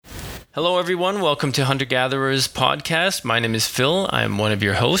Hello, everyone. Welcome to Hunter Gatherers Podcast. My name is Phil. I'm one of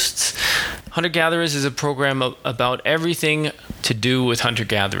your hosts. Hunter Gatherers is a program about everything to do with hunter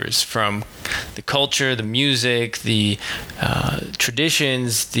gatherers, from the culture, the music, the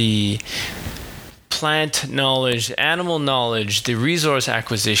traditions, the plant knowledge, animal knowledge, the resource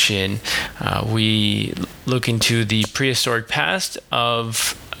acquisition. We look into the prehistoric past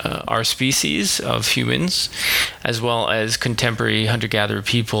of our species of humans, as well as contemporary hunter-gatherer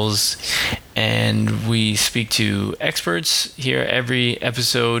peoples, and we speak to experts here every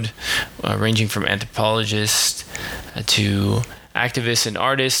episode, ranging from anthropologists to activists and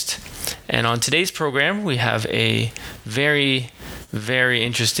artists. And on today's program, we have a very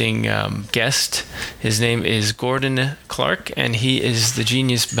interesting guest. His name is Gordon Clark, and he is the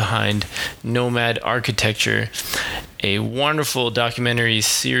genius behind Nomad Architecture, a wonderful documentary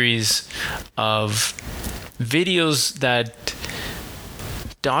series of videos that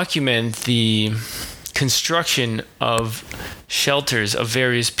document the construction of shelters of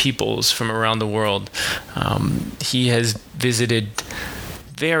various peoples from around the world. He has visited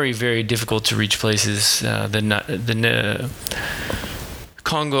very difficult to reach places, the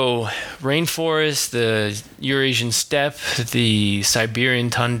Congo rainforest, the Eurasian steppe, the Siberian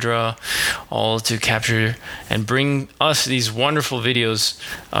tundra, all to capture and bring us these wonderful videos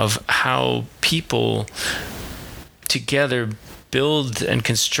of how people together build and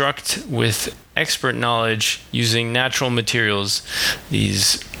construct with expert knowledge using natural materials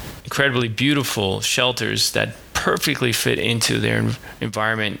these incredibly beautiful shelters that perfectly fit into their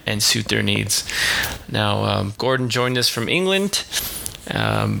environment and suit their needs. Now, Gordon joined us from England,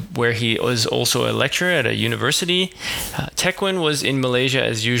 where he was also a lecturer at a university. Tequin was in Malaysia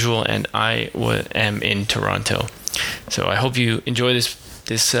as usual, and I am in Toronto. So I hope you enjoy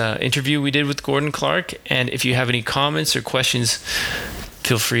this interview we did with Gordon Clark. And if you have any comments or questions,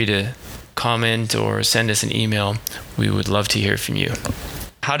 feel free to comment or send us an email. We would love to hear from you.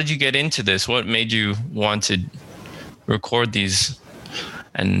 How did you get into this? What made you want to record these?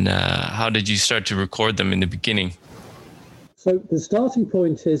 And how did you start to record them in the beginning? So the starting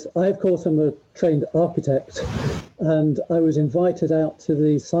point is, of course, I'm a trained architect, and I was invited out to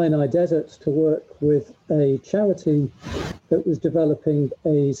the Sinai Desert to work with a charity that was developing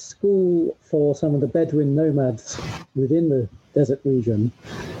a school for some of the Bedouin nomads within the desert region.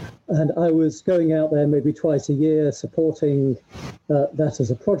 And I was going out there maybe twice a year supporting that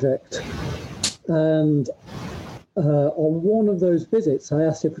as a project. And on one of those visits, I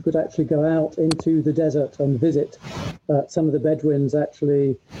asked if we could actually go out into the desert and visit some of the Bedouins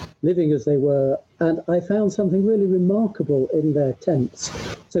actually living as they were. And I found something really remarkable in their tents.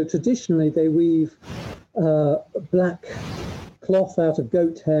 So traditionally, they weave black cloth out of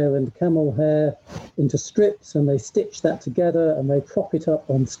goat hair and camel hair into strips, and they stitch that together and they prop it up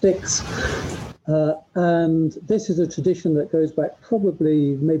on sticks. And this is a tradition that goes back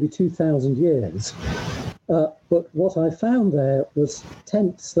probably maybe 2,000 years. But what I found there was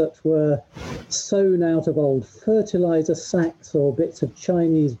tents that were sewn out of old fertilizer sacks or bits of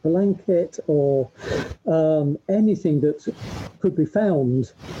Chinese blanket or anything that could be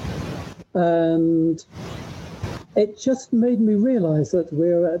found. And it just made me realize that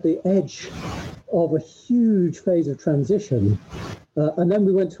we're at the edge of a huge phase of transition. And then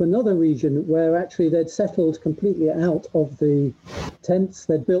we went to another region where actually they'd settled completely out of the tents.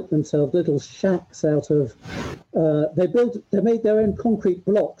 They'd built themselves little shacks out of, they made their own concrete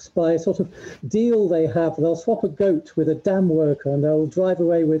blocks by a sort of deal they have. They'll swap a goat with a dam worker and they'll drive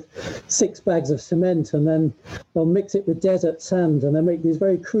away with 6 bags of cement, and then they'll mix it with desert sand, and they make these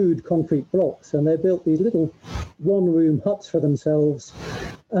very crude concrete blocks. And they built these little one-room huts for themselves,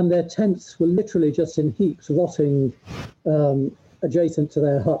 and their tents were literally just in heaps, rotting adjacent to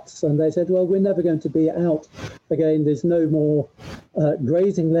their huts. And they said, well, we're never going to be out again. There's no more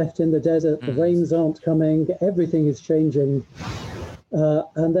grazing left in the desert. The rains aren't coming. Everything is changing.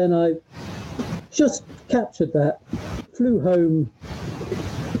 And then I just captured that, flew home,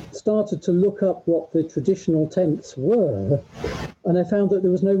 started to look up what the traditional tents were, and I found that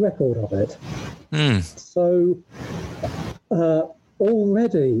there was no record of it. So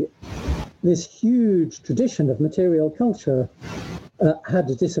already this huge tradition of material culture had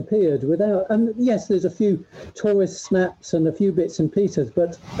disappeared without, and yes, there's a few tourist snaps and a few bits and pieces,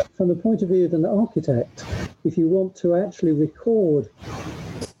 but from the point of view of an architect, if you want to actually record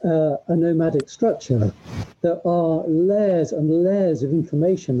a nomadic structure, there are layers and layers of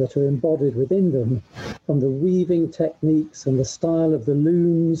information that are embodied within them, from the weaving techniques and the style of the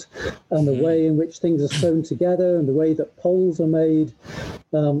looms and the way in which things are sewn together and the way that poles are made,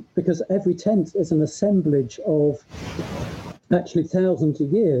 because every tent is an assemblage of actually thousands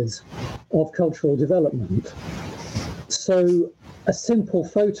of years of cultural development. So a simple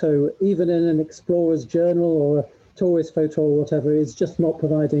photo, even in an explorer's journal or a tourist photo or whatever, is just not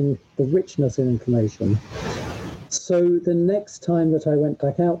providing the richness in information. So the next time that I went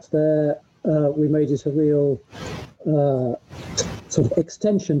back out there, we made it a real sort of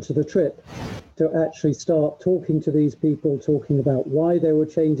extension to the trip to actually start talking to these people, talking about why they were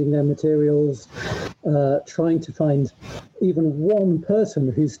changing their materials, trying to find even one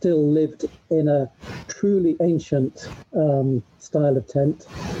person who still lived in a truly ancient style of tent.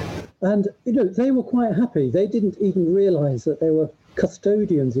 And, they were quite happy. They didn't even realize that they were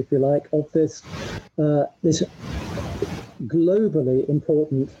custodians, if you like, of this globally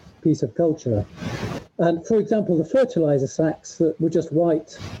important piece of culture. And for example, the fertilizer sacks that were just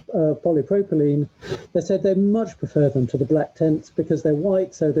white polypropylene, they said they much prefer them to the black tents because they're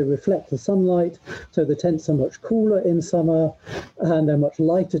white, so they reflect the sunlight, so the tents are much cooler in summer, and they're much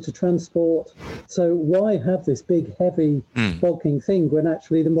lighter to transport. So why have this big, heavy, bulking thing when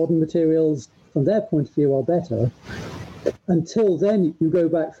actually the modern materials, from their point of view, are better? Until then, you go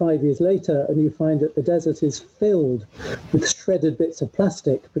back 5 years later and you find that the desert is filled with shredded bits of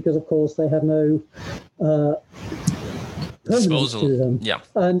plastic because, of course, they have no permanence to them.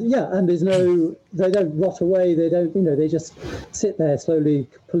 And there's no, they don't rot away. They don't, they just sit there slowly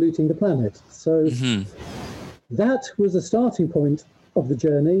polluting the planet. So that was the starting point of the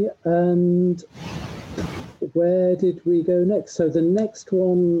journey. And where did we go next? So the next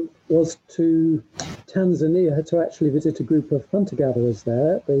one was to Tanzania to actually visit a group of hunter-gatherers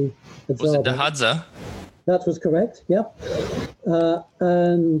there. Was it the Hadza? That was correct, yeah.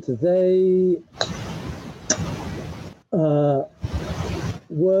 And they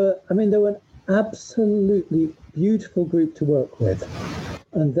they were an absolutely beautiful group to work with.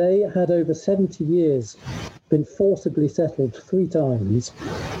 And they had over 70 years been forcibly settled 3 times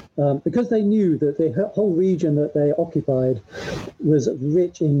because they knew that the whole region that they occupied was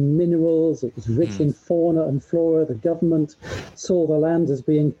rich in minerals, it was rich in fauna and flora. The government saw the land as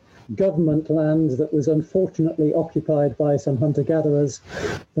being government land that was unfortunately occupied by some hunter-gatherers.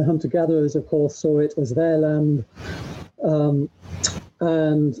 The hunter-gatherers, of course, saw it as their land.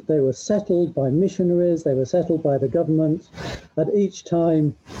 And they were settled by missionaries, they were settled by the government. And each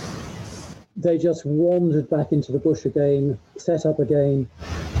time they just wandered back into the bush again, set up again.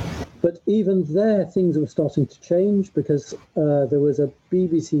 But even there, things were starting to change because there was a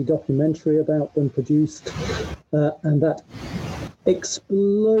BBC documentary about them produced, and that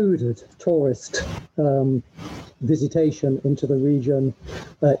exploded tourist visitation into the region,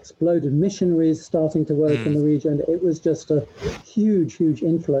 exploded missionaries starting to work in the region. It was just a huge, huge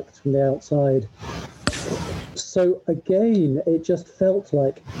influx from the outside. So again, it just felt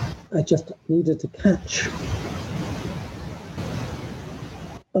like I just needed to catch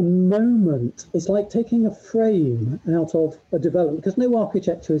a moment. It's like taking a frame out of a development, because no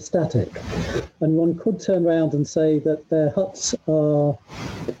architecture is static. And one could turn around and say that their huts are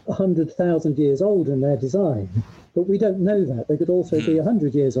 100,000 years old in their design. But we don't know that. They could also be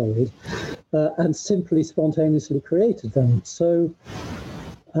 100 years old and simply spontaneously created them. So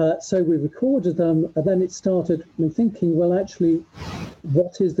we recorded them, and then it started me thinking, well, actually,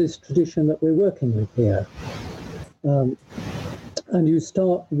 what is this tradition that we're working with here? And you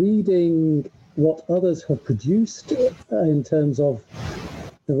start reading what others have produced in terms of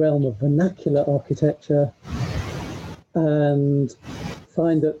the realm of vernacular architecture, and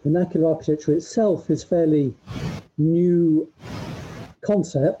find that vernacular architecture itself is fairly new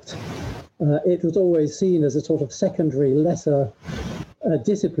concept. It was always seen as a sort of secondary, lesser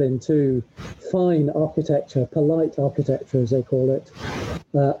discipline to fine architecture, polite architecture, as they call it.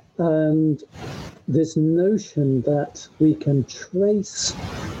 And this notion that we can trace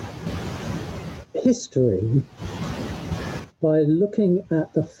history by looking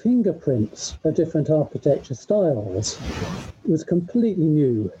at the fingerprints of different architecture styles was completely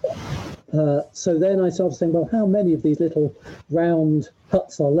new. So then I started saying, well, how many of these little round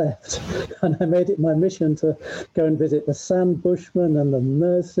huts are left? And I made it my mission to go and visit the Sand Bushmen and the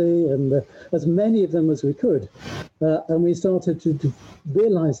Mercy and as many of them as we could. And we started to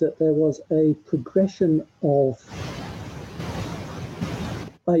realize that there was a progression of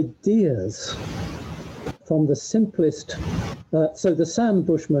ideas from the simplest. So the Sand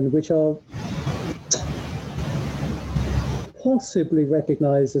Bushmen, which are possibly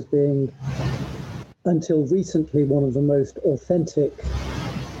recognized as being, until recently, one of the most authentic,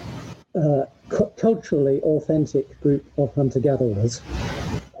 culturally authentic group of hunter-gatherers,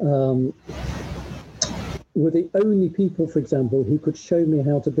 were the only people, for example, who could show me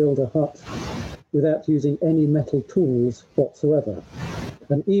how to build a hut without using any metal tools whatsoever.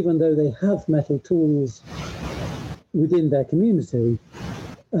 And even though they have metal tools within their community,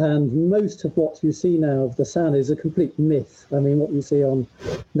 and most of what you see now of the San is a complete myth. I mean, what you see on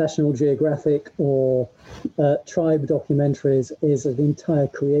National Geographic or tribe documentaries is an entire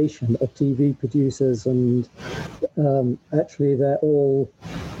creation of TV producers, and actually they're all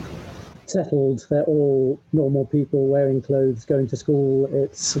settled, they're all normal people wearing clothes, going to school.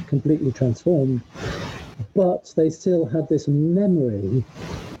 It's completely transformed. But they still had this memory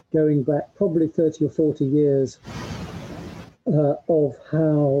going back probably 30 or 40 years of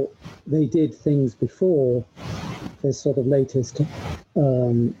how they did things before this sort of latest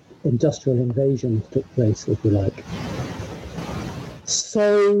industrial invasion took place, if you like.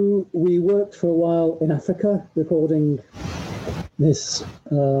 So we worked for a while in Africa, recording this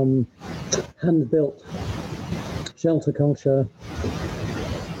hand-built shelter culture,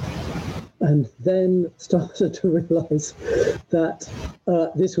 and then started to realize that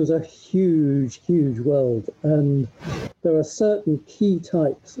this was a huge, huge world, and there are certain key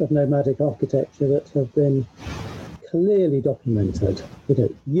types of nomadic architecture that have been clearly documented. You know,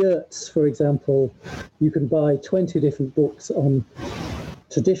 yurts, for example, you can buy 20 different books on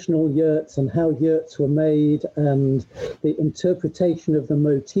traditional yurts and how yurts were made, and the interpretation of the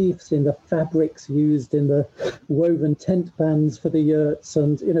motifs in the fabrics used in the woven tent bands for the yurts.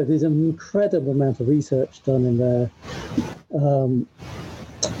 And, you know, there's an incredible amount of research done in there.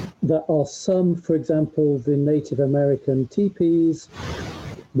 There are some, for example, the Native American teepees,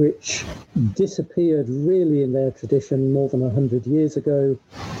 which disappeared really in their tradition more than 100 years ago.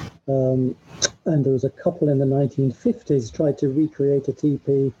 And there was a couple in the 1950s tried to recreate a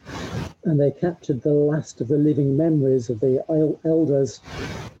teepee, and they captured the last of the living memories of the elders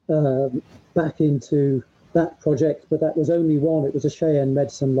back into that project, but that was only one. It was a Cheyenne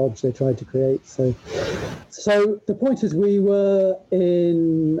medicine lodge they tried to create. So the point is, we were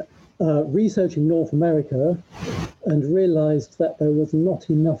in researching North America and realized that there was not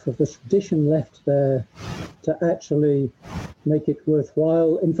enough of the tradition left there to actually make it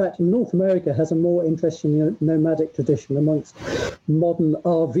worthwhile. In fact, North America has a more interesting nomadic tradition amongst modern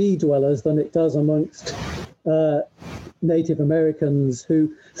RV dwellers than it does amongst Native Americans,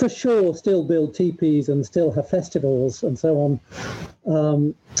 who for sure still build teepees and still have festivals and so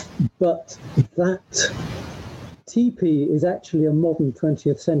on. But that teepee is actually a modern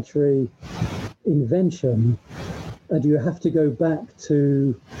 20th century invention. And you have to go back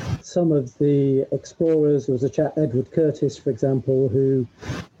to some of the explorers. There was a chap, Edward Curtis, for example, who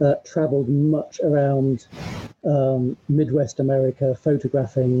traveled much around Midwest America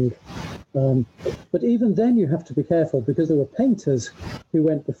photographing. But even then you have to be careful, because there were painters who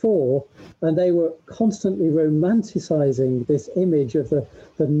went before, and they were constantly romanticizing this image of the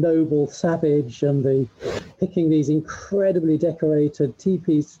noble savage and the picking these incredibly decorated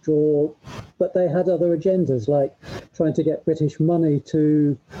teepees to draw. But they had other agendas, like trying to get British money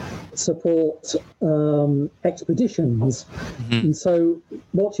to support expeditions. Mm-hmm. And so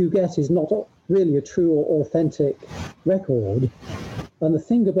what you get is not really a true or authentic record. And the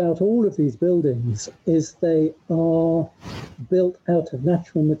thing about all of these buildings is they are built out of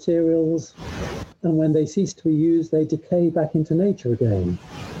natural materials, and when they cease to be used, they decay back into nature again.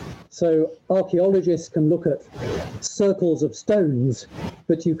 So archaeologists can look at circles of stones,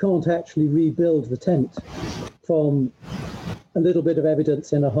 but you can't actually rebuild the tent from a little bit of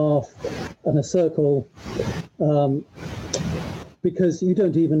evidence in a half and a circle, because you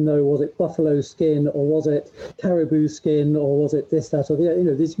don't even know, was it buffalo skin, or was it caribou skin, or was it this, that, or the other. You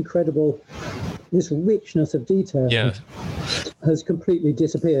know, this richness of detail has completely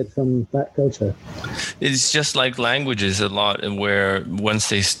disappeared from that culture. It's just like languages a lot, where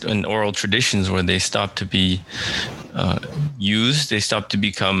once in oral traditions, where they stop to be used, they stop to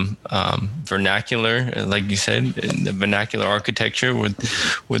become vernacular, like you said, in the vernacular architecture,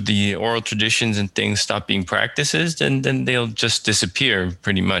 with the oral traditions and things stop being practices, and then they'll just disappear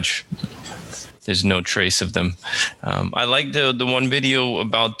pretty much. There's no trace of them. I like the one video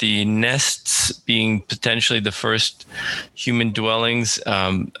about the nests being potentially the first human dwellings,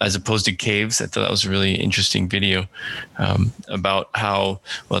 as opposed to caves. I thought that was a really interesting video about how,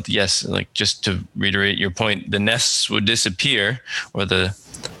 well, yes, like just to reiterate your point, the nests would disappear, or the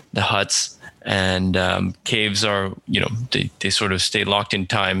huts, and caves are, they sort of stay locked in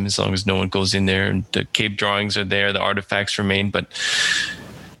time as long as no one goes in there. And the cave drawings are there, the artifacts remain, but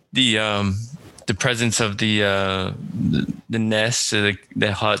the presence of the nests,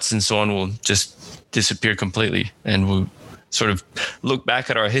 the huts, and so on will just disappear completely, and we'll sort of look back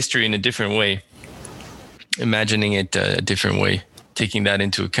at our history in a different way, imagining it a different way, taking that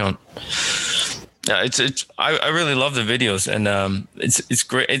into account. Yeah, I really love the videos, and it's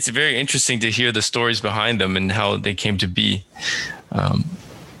great. It's very interesting to hear the stories behind them and how they came to be.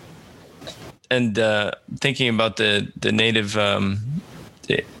 And thinking about the native,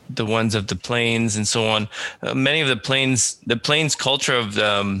 the ones of the plains and so on, many of the plains culture of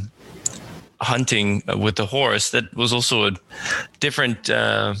hunting with the horse, that was also a different,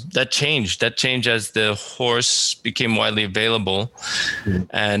 that changed as the horse became widely available.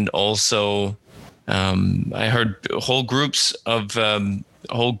 And also I heard whole groups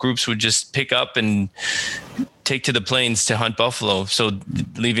would just pick up and take to the plains to hunt buffalo, so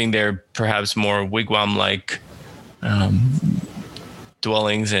leaving their perhaps more wigwam-like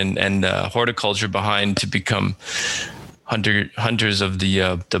dwellings and horticulture behind to become hunters of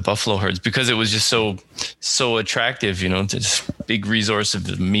the buffalo herds, because it was just so attractive, this big resource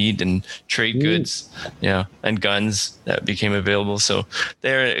of meat and trade goods, and guns that became available. So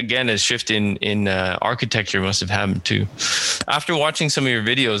there again, a shift in architecture must have happened too. After watching some of your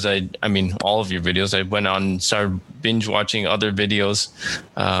videos, I mean all of your videos, I went on and started binge watching other videos.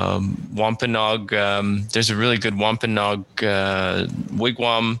 Wampanoag, there's a really good Wampanoag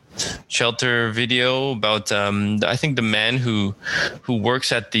wigwam shelter video about I think the man who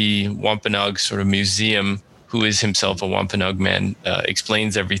works at the Wampanoag sort of museum, who is himself a Wampanoag man,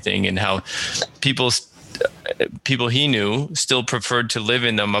 explains everything, and how people he knew still preferred to live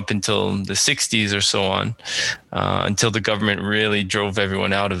in them up until the 60s or so on, until the government really drove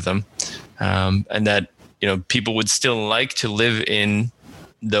everyone out of them, and that people would still like to live in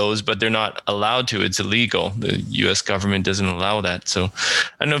those, but they're not allowed to. It's illegal. The U.S. government doesn't allow that. So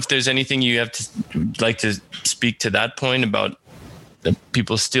I don't know if there's anything you have to like to speak to that point about the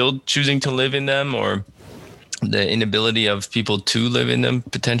people still choosing to live in them, or the inability of people to live in them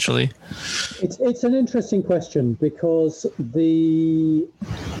potentially. It's an interesting question, because in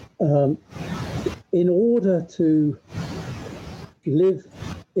order to live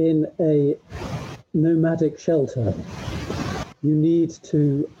in a nomadic shelter, you need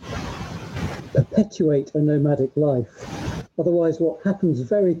to perpetuate a nomadic life. Otherwise, what happens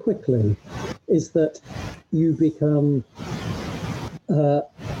very quickly is that you become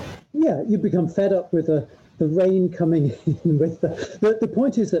fed up with the rain coming in. The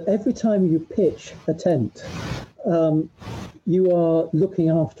point is that every time you pitch a tent, you are looking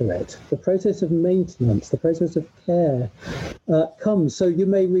after it. The process of maintenance, the process of care comes. So you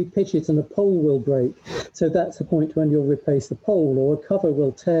may repitch it and a pole will break. So that's the point when you'll replace the pole, or a cover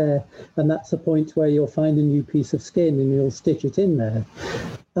will tear, and that's the point where you'll find a new piece of skin and you'll stitch it in there.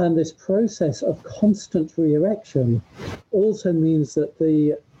 And this process of constant re-erection also means that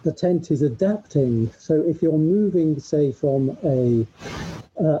the tent is adapting. So if you're moving, say, from an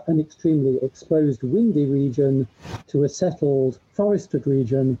extremely exposed windy region to a settled forested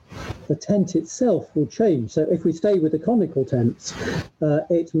region, the tent itself will change. So if we stay with the conical tents,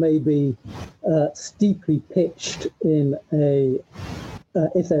 it may be steeply pitched in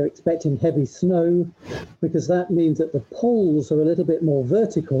if they're expecting heavy snow, because that means that the poles are a little bit more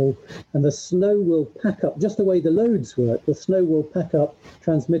vertical and the snow will pack up, just the way the loads work. The snow will pack up,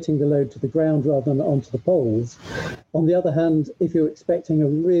 transmitting the load to the ground rather than onto the poles. On the other hand, if you're expecting a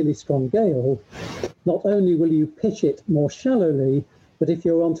really strong gale, not only will you pitch it more shallowly, but if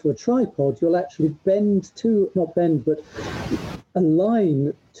you're onto a tripod, you'll actually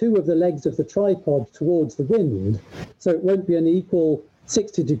align two of the legs of the tripod towards the wind. So it won't be an equal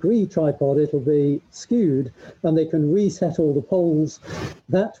 60-degree tripod, it'll be skewed, and they can reset all the poles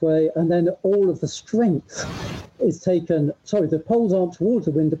that way, and then all of the strength is taken. Sorry, the poles aren't towards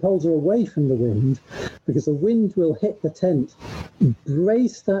the wind, the poles are away from the wind, because the wind will hit the tent,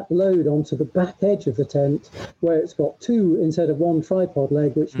 brace that load onto the back edge of the tent, where it's got two instead of one tripod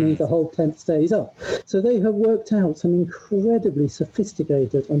leg, which means the whole tent stays up. So they have worked out some incredibly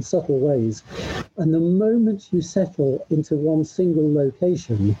sophisticated and subtle ways. And the moment you settle into one single location,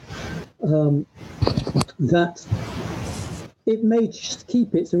 that it may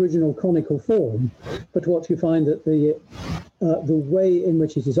keep its original conical form, but what you find that the way in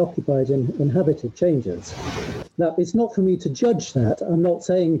which it is occupied and inhabited changes. Now, it's not for me to judge that. I'm not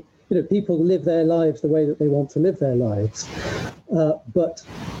saying people live their lives the way that they want to live their lives. But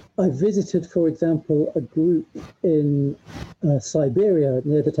I visited, for example, a group in Siberia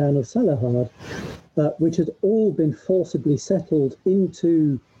near the town of Salahard, which had all been forcibly settled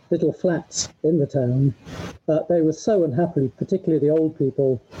into little flats in the town. They were so unhappy, particularly the old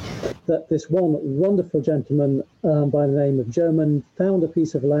people, that this one wonderful gentleman by the name of German found a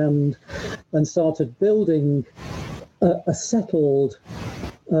piece of land and started building a settled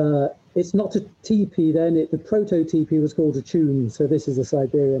it's not a teepee then. The proto-teepee was called a chum, so this is a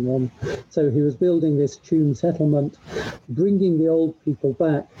Siberian one. So he was building this chum settlement, bringing the old people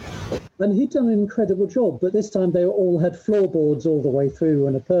back. And he'd done an incredible job, but this time they all had floorboards all the way through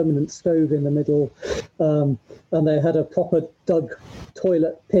and a permanent stove in the middle. And they had a proper dug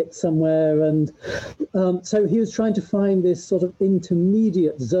toilet pit somewhere. And so he was trying to find this sort of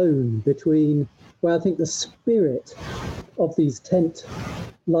intermediate zone between where I think the spirit of these tent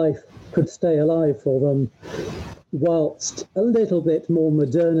life could stay alive for them, whilst a little bit more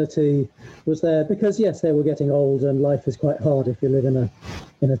modernity was there, because yes, they were getting old and life is quite hard if you live in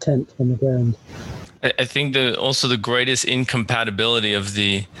a tent on the ground. I think also the greatest incompatibility of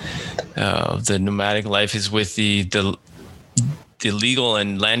the nomadic life is with the legal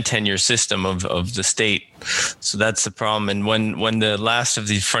and land tenure system of the state. So that's the problem. And when the last of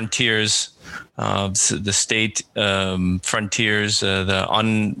the frontiers, the state frontiers,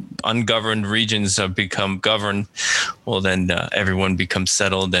 the ungoverned regions become governed, well, then everyone becomes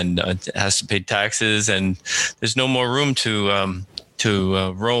settled and has to pay taxes, and there's no more room to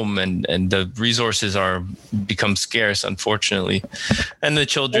roam, and the resources become scarce, unfortunately, and the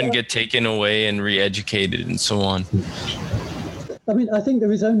children get taken away and re-educated and so on. I mean, I think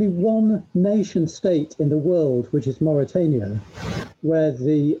there is only one nation state in the world, which is Mauritania, where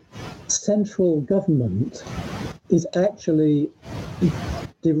the central government is actually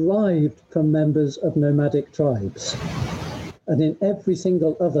derived from members of nomadic tribes. And in every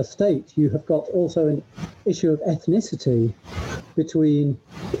single other state, you have got also an issue of ethnicity between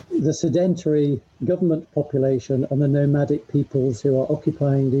the sedentary government population and the nomadic peoples who are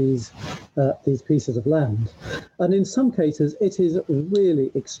occupying these pieces of land. And in some cases, it is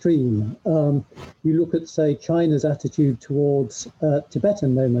really extreme. You look at, say, China's attitude towards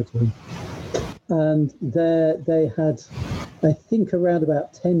Tibetan nomadry. And there they had, I think, around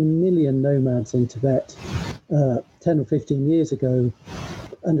about 10 million nomads in Tibet 10 or 15 years ago.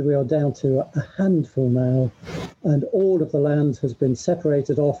 And we are down to a handful now. And all of the land has been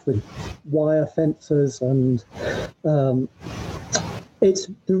separated off with wire fences. And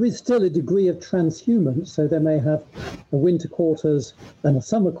there is still a degree of transhumance. So they may have a winter quarters and a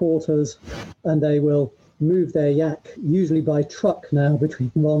summer quarters, and they will move their yak, usually by truck now,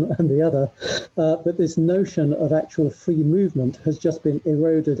 between one and the other. But this notion of actual free movement has just been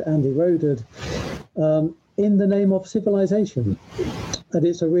eroded and eroded in the name of civilization. And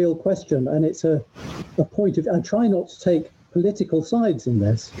it's a real question, and it's a point of, I try not to take political sides in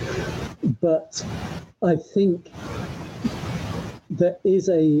this, but I think there is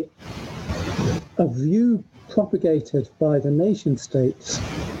a view propagated by the nation states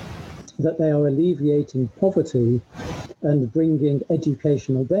that they are alleviating poverty and bringing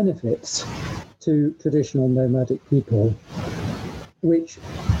educational benefits to traditional nomadic people, which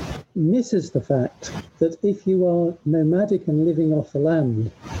misses the fact that if you are nomadic and living off the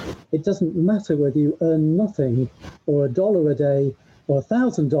land, it doesn't matter whether you earn nothing or $1 a day or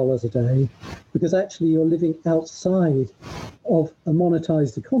 $1,000 a day, because actually you're living outside of a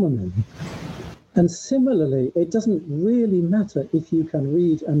monetized economy. And similarly, it doesn't really matter if you can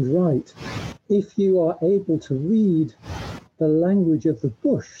read and write, if you are able to read the language of the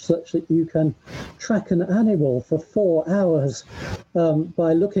bush such that you can track an animal for 4 hours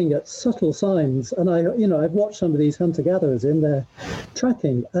by looking at subtle signs. And I've watched some of these hunter-gatherers in their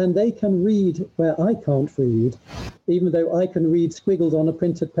tracking, and they can read where I can't read, even though I can read squiggled on a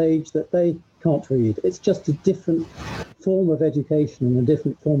printed page that they can't read. It's just a different form of education and a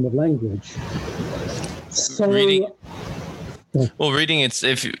different form of language. So reading, it's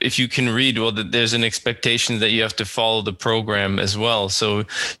if you can read, well, there's an expectation that you have to follow the program as well. So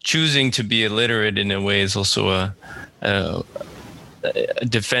choosing to be illiterate in a way is also a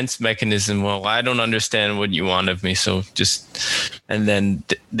defense mechanism. Well, I don't understand what you want of me, so just, and then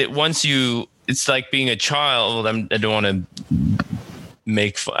once it's like being a child. I don't want to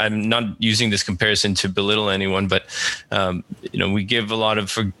I'm not using this comparison to belittle anyone, but we give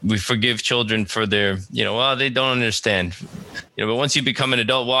we forgive children for their, they don't understand, but once you become an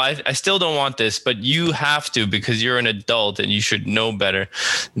adult, well, I still don't want this, but you have to, because you're an adult and you should know better.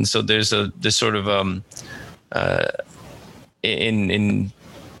 And so there's this sort of in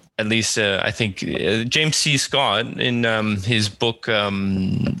at least I think James C. Scott in his book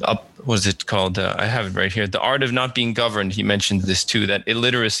what is it called? I have it right here. The Art of Not Being Governed. He mentioned this too, that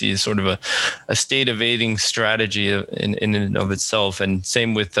illiteracy is sort of a state evading strategy in and of itself. And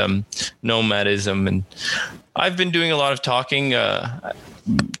same with nomadism. And I've been doing a lot of talking.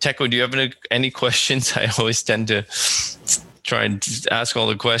 Teko, do you have any questions? I always tend to try and ask all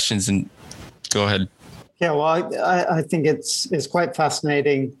the questions, and go ahead. Yeah, well, I think it's quite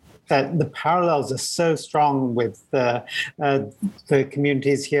fascinating that the parallels are so strong with the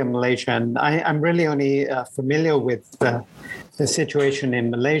communities here in Malaysia. And I'm really only familiar with the situation in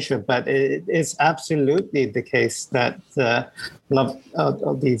Malaysia, but it is absolutely the case that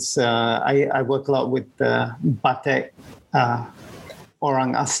I work a lot with Batik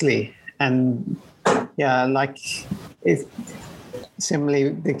Orang Asli, and similarly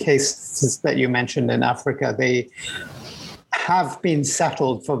the cases that you mentioned in Africa, they have been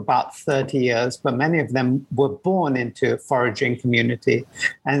settled for about 30 years, but many of them were born into a foraging community.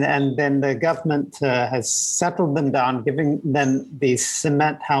 And then the government has settled them down, giving them these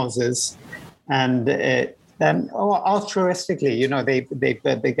cement houses. And altruistically,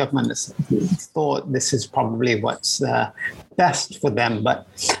 the government has thought this is probably what's best for them. But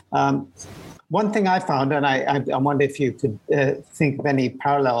one thing I found, and I wonder if you could think of any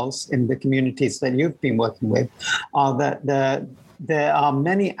parallels in the communities that you've been working with, are that there are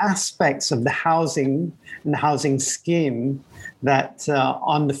many aspects of the housing and the housing scheme that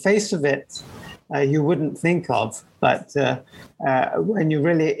on the face of it, you wouldn't think of. But when you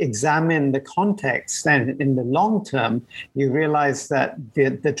really examine the context and in the long term, you realize that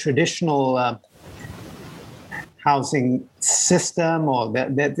the traditional housing system, or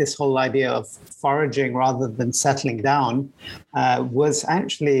this whole idea of foraging rather than settling down, was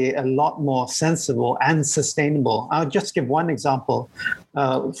actually a lot more sensible and sustainable. I'll just give one example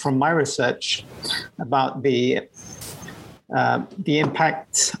from my research about the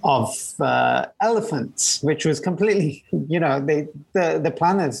impact of elephants, which was completely, the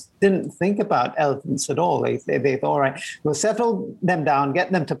planners didn't think about elephants at all. They thought, all right, we'll settle them down,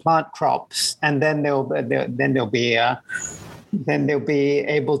 get them to plant crops, and then they'll be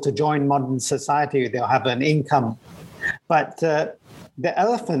able to join modern society. They'll have an income. But the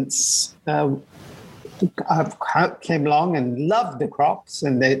elephants came along and loved the crops,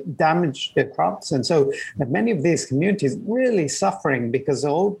 and they damaged the crops. And so many of these communities really suffering because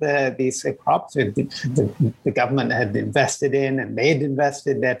all these crops the government had invested in, and they'd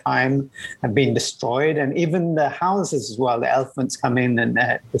invested their time, have been destroyed. And even the houses as well, the elephants come in and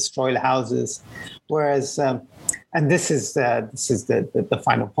destroy the houses. Whereas, and this is the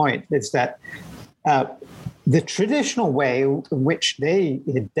final point, is that the traditional way in which they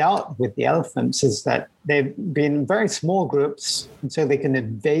dealt with the elephants is that they've been very small groups, and so they can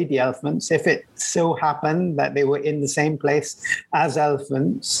invade the elephants. If it so happened that they were in the same place as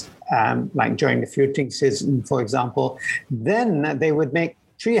elephants, like during the fruiting season, for example, then they would make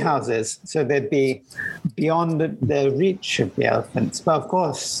tree houses, so they'd be beyond the reach of the elephants. But of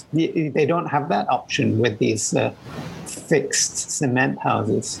course, they don't have that option with these fixed cement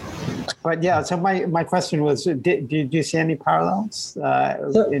houses. But yeah, so my question was, do you see any parallels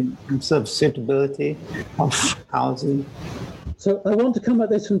in terms of suitability of housing? So I want to come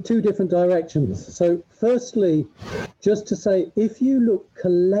at this from two different directions. So firstly, just to say, if you look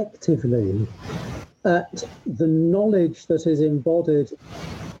collectively at the knowledge that is embodied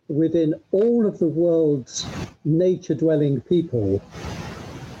within all of the world's nature-dwelling people,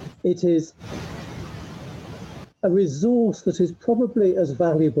 it is a resource that is probably as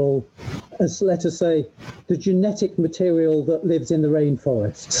valuable as, let us say, the genetic material that lives in the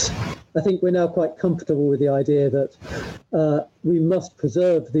rainforests. I think we're now quite comfortable with the idea that we must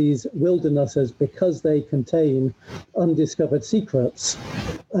preserve these wildernesses because they contain undiscovered secrets.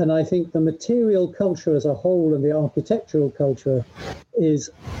 And I think the material culture as a whole and the architectural culture is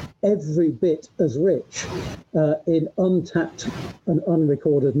every bit as rich in untapped and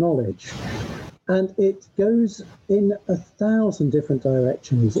unrecorded knowledge. And it goes in 1,000 different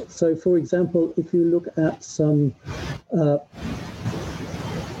directions. So, for example, if you look at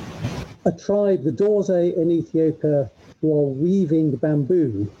a tribe, the Dorze in Ethiopia, who are weaving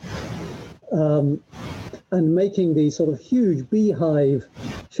bamboo and making these sort of huge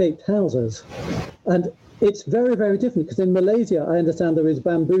beehive-shaped houses. And it's very, very different, because in Malaysia, I understand there is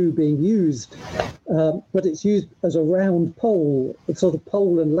bamboo being used, but it's used as a round pole, a sort of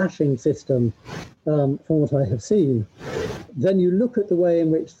pole and lashing system, from what I have seen. Then you look at the way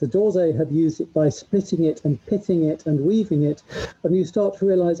in which the Dorze have used it by splitting it and pitting it and weaving it, and you start to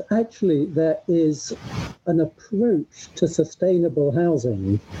realize actually there is an approach to sustainable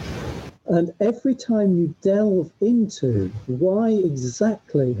housing. And every time you delve into why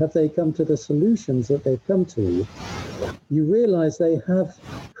exactly have they come to the solutions that they've come to, you realize they have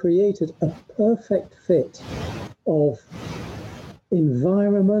created a perfect fit of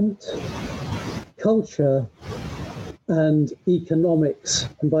environment, culture, and economics.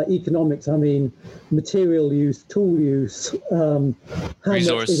 And by economics, I mean material use, tool use. How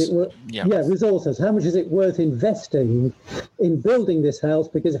Resource. much is it worth? Yeah, resources. How much is it worth investing in building this house?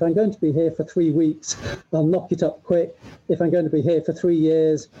 Because if I'm going to be here for 3 weeks, I'll knock it up quick. If I'm going to be here for 3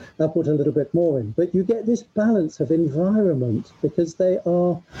 years, I'll put a little bit more in. But you get this balance of environment because they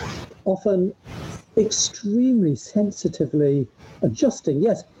are often extremely sensitively adjusting.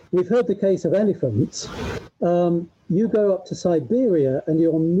 Yes, we've heard the case of elephants. You go up to Siberia and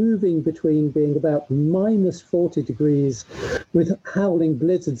you're moving between being about minus 40 degrees with howling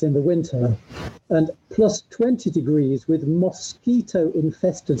blizzards in the winter and plus 20 degrees with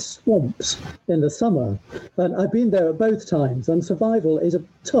mosquito-infested swamps in the summer. And I've been there at both times, and survival is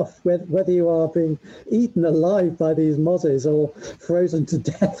tough, whether you are being eaten alive by these mozzies or frozen to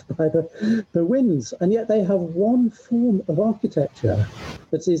death by the winds. And yet they have one form of architecture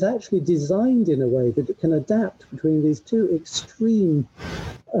that is actually designed in a way that it can adapt between these two extreme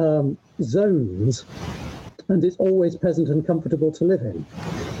zones, and it's always pleasant and comfortable to live in.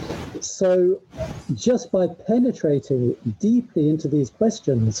 So just by penetrating deeply into these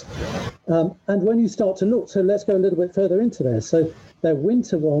questions, and when you start to look, so let's go a little bit further into this. So their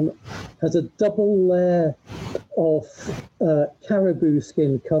winter one has a double layer of caribou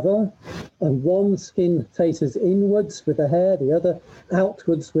skin cover, and one skin faces inwards with the hair, the other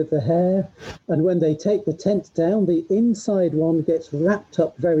outwards with the hair. And when they take the tent down, the inside one gets wrapped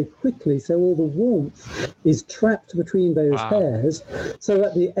up very quickly, so all the warmth is trapped between those hairs. So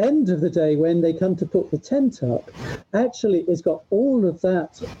at the end of the day, when they come to put the tent up, actually it's got all of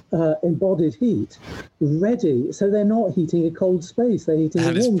that embodied heat ready, so they're not heating a cold space, they're heating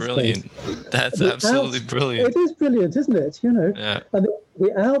a warm space. That is brilliant. That's absolutely brilliant. It is brilliant, isn't it? You know, and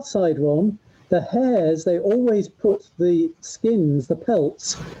the outside one, the hairs, they always put the skins, the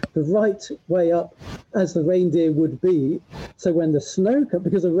pelts, the right way up as the reindeer would be. So when the snow comes,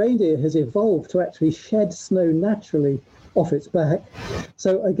 because the reindeer has evolved to actually shed snow naturally off its back.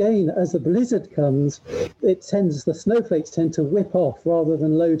 So again, as the blizzard comes, the snowflakes tend to whip off rather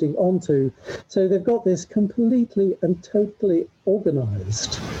than loading onto. So they've got this completely and totally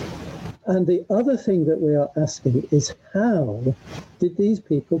organized. And the other thing that we are asking is, how did these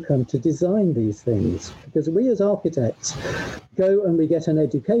people come to design these things? Because we as architects go and we get an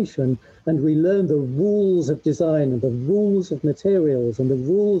education and we learn the rules of design and the rules of materials and the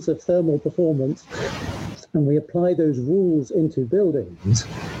rules of thermal performance, and we apply those rules into buildings.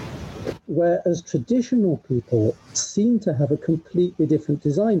 Whereas traditional people seem to have a completely different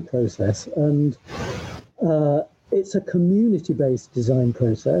design process, and it's a community-based design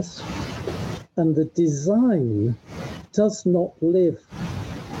process, and the design does not live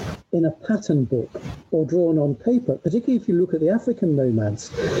in a pattern book or drawn on paper. Particularly if you look at the African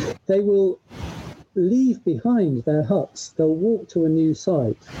nomads, they will leave behind their huts, they'll walk to a new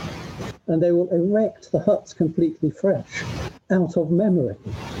site, and they will erect the huts completely fresh, out of memory.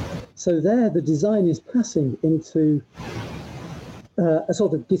 So there the design is passing into a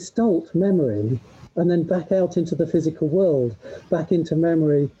sort of gestalt memory, and then back out into the physical world, back into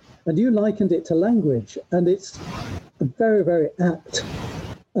memory. And you likened it to language, and it's a very, very apt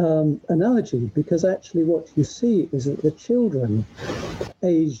analogy, because actually what you see is that the children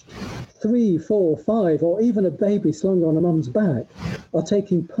aged 3, 4, 5, or even a baby slung on a mum's back are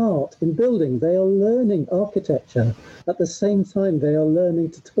taking part in building. They are learning architecture at the same time they are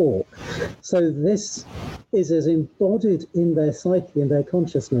learning to talk. So this is as embodied in their psyche and their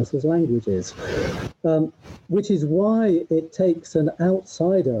consciousness as language is, which is why it takes an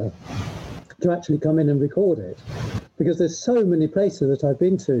outsider to actually come in and record it. Because there's so many places that I've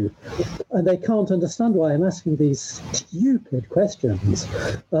been to, and they can't understand why I'm asking these stupid questions.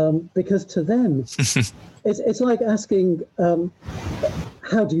 Because to them, it's like asking,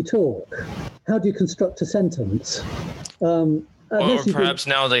 how do you talk? How do you construct a sentence? Or perhaps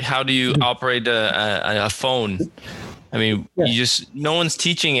now, like, how do you operate a phone? I mean, no one's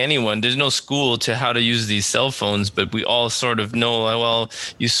teaching anyone. There's no school to how to use these cell phones, but we all sort of know, well,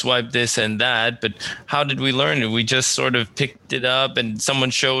 you swipe this and that, but how did we learn it? We just sort of picked it up and someone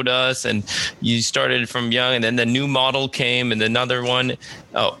showed us, and you started from young, and then the new model came and another one.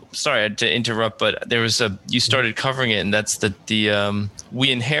 Oh, sorry to interrupt, but there was you started covering it, and that's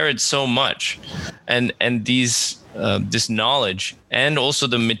we inherit so much, and these, this knowledge, and also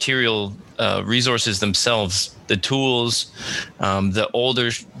the material resources themselves, the tools,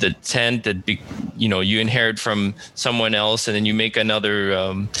 the tent that you inherit from someone else, and then you make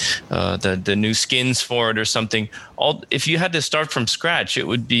another the new skins for it or something. If you had to start from scratch, it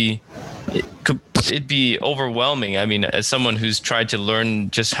would be it'd be overwhelming. I mean, as someone who's tried to learn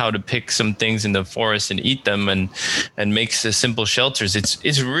just how to pick some things in the forest and eat them and makes simple shelters,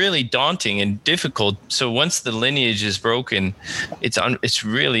 it's really daunting and difficult. So once the lineage is broken, it's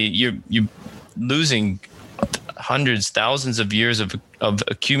really you're losing hundreds, thousands of years of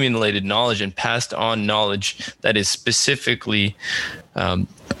accumulated knowledge and passed on knowledge that is specifically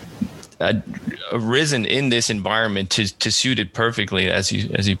arisen in this environment to suit it perfectly, as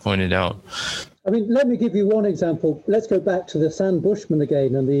you pointed out. I mean, let me give you one example. Let's go back to the sand bushman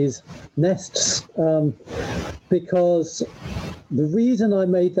again and these nests, because the reason I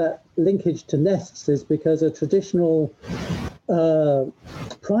made that linkage to nests is because a traditional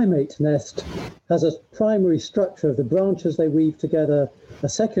primate nest has a primary structure of the branches they weave together, a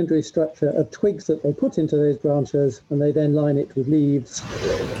secondary structure of twigs that they put into those branches, and they then line it with leaves.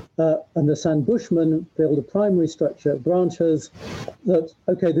 And the sand bushmen build a primary structure of branches that,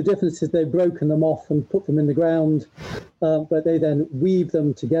 okay, the difference is they've broken them off and put them in the ground, but they then weave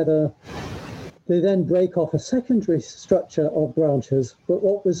them together. They then break off a secondary structure of branches. But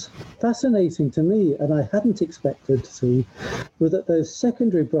what was fascinating to me, and I hadn't expected to see, was that those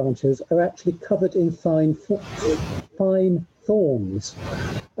secondary branches are actually covered in fine thorns.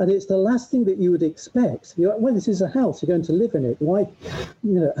 And it's the last thing that you would expect. You're like, well, this is a house, you're going to live in it. Why,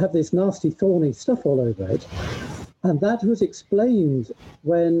 have this nasty thorny stuff all over it? And that was explained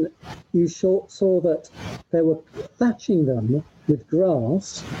when you saw that they were thatching them with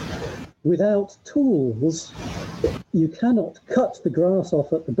grass. Without tools, you cannot cut the grass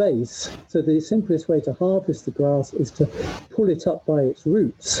off at the base. So the simplest way to harvest the grass is to pull it up by its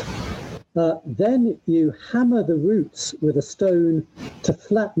roots. Then you hammer the roots with a stone to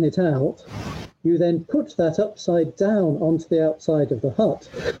flatten it out. You then put that upside down onto the outside of the hut,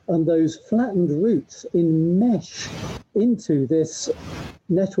 and those flattened roots enmesh into this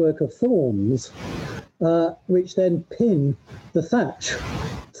network of thorns, which then pin the thatch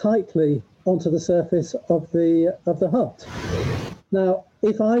tightly onto the surface of the hut. Now,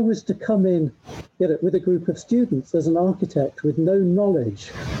 if I was to come in with a group of students as an architect with no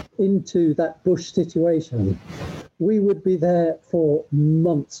knowledge into that bush situation, we would be there for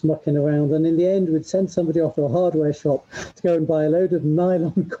months mucking around, and in the end we'd send somebody off to a hardware shop to go and buy a load of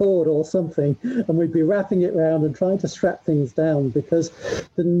nylon cord or something, and we'd be wrapping it around and trying to strap things down, because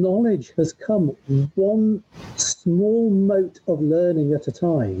the knowledge has come one small mote of learning at a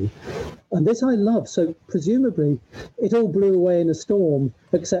time. And this I love. So presumably it all blew away in a storm,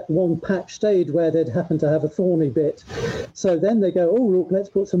 except one patch stayed where they'd happened to have a thorny bit. So then they go, oh, look, let's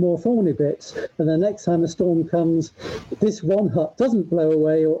put some more thorny bits. And the next time a storm comes, this one hut doesn't blow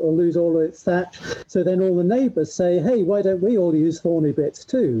away or lose all of its thatch. So then all the neighbours say, hey, why don't we all use thorny bits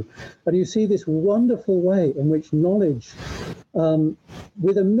too? And you see this wonderful way in which knowledge,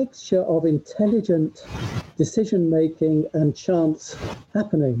 with a mixture of intelligent decision-making and chance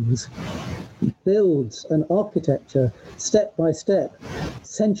happenings, builds an architecture step by step,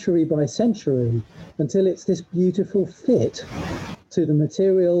 century by century, until it's this beautiful fit to the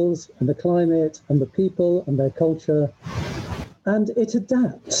materials and the climate and the people and their culture. And it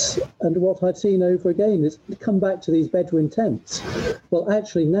adapts. And what I've seen over again is come back to these Bedouin tents. Well,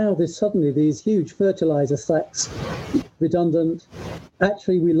 actually now there's suddenly these huge fertilizer sacks, redundant.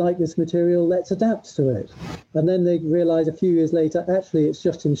 Actually, we like this material, let's adapt to it. And then they realize a few years later, actually, it's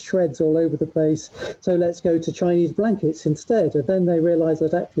just in shreds all over the place. So let's go to Chinese blankets instead. And then they realize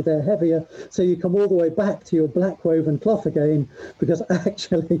that actually they're heavier. So you come all the way back to your black woven cloth again, because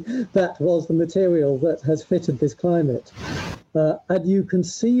actually that was the material that has fitted this climate. And you can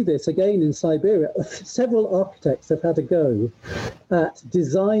see this again in Siberia. Several architects have had a go at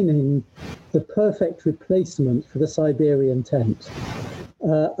designing the perfect replacement for the Siberian tent.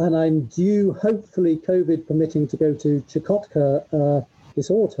 And I'm due, hopefully COVID permitting, to go to Chukotka this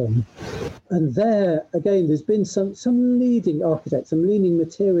autumn. And there, again, there's been some leading architects, some leading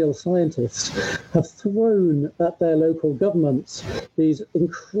material scientists have thrown at their local governments these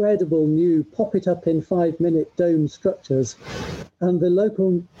incredible new pop-it-up-in-5-minute dome structures. And the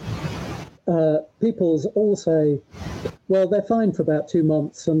local peoples all say, well, they're fine for about 2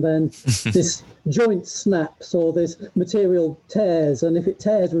 months, and then this joint snaps or this material tears, and if it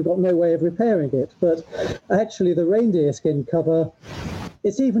tears, we've got no way of repairing it. But actually, the reindeer skin cover,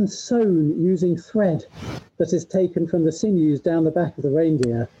 it's even sewn using thread that is taken from the sinews down the back of the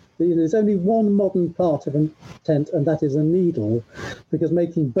reindeer. There's only one modern part of a tent, and that is a needle, because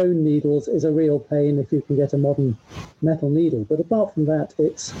making bone needles is a real pain if you can get a modern metal needle. But apart from that,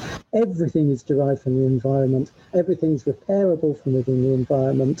 everything is derived from the environment, everything's repairable from within the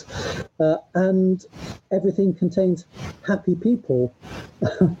environment, and everything contains happy people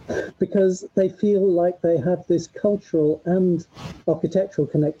because they feel like they have this cultural and architectural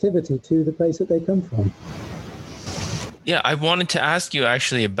connectivity to the place that they come from. Yeah, I wanted to ask you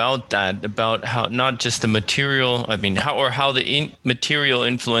actually about that, about how not just the material, how the material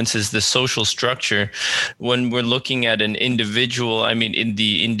influences the social structure when we're looking at an individual.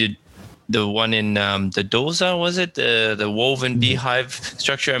 The one in the Dosa, was it the woven beehive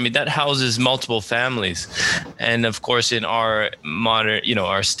structure? That houses multiple families, and of course, in our modern,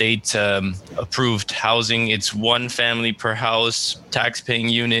 our state approved housing, it's one family per house, tax-paying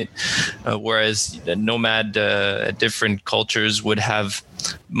unit, whereas the nomad different cultures would have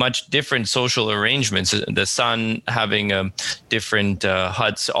much different social arrangements. The San having different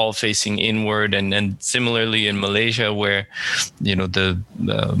huts all facing inward, and similarly in Malaysia, where the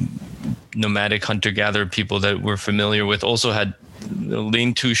nomadic hunter-gatherer people that we're familiar with also had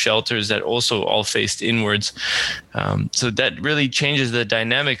lean-to shelters that also all faced inwards. So that really changes the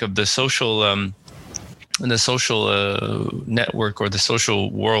dynamic of the social network or the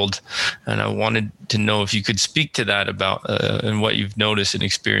social world. And I wanted to know if you could speak to that about and what you've noticed and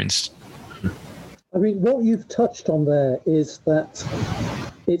experienced. What you've touched on there is that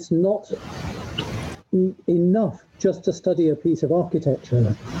it's not enough just to study a piece of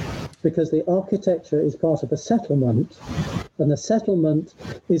architecture, because the architecture is part of a settlement, and the settlement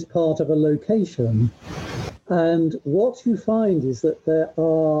is part of a location. And what you find is that there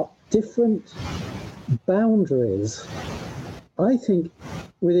are different boundaries, I think,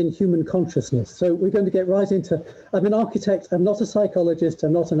 within human consciousness. So we're going to get right into, I'm an architect, I'm not a psychologist,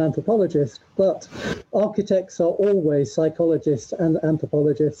 I'm not an anthropologist, but architects are always psychologists and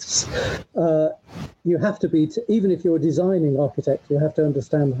anthropologists. You have to be, even if you're designing architecture, you have to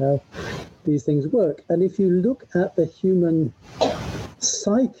understand how these things work. And if you look at the human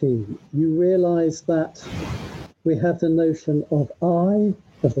psyche, you realize that we have the notion of I,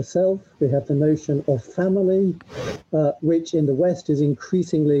 of the self, we have the notion of family, which in the West is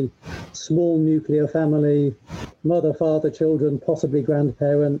increasingly small nuclear family, mother, father, children, possibly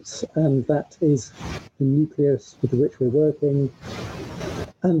grandparents, and that is the nucleus with which we're working.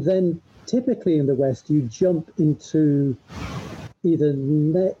 And then typically in the West, you jump into either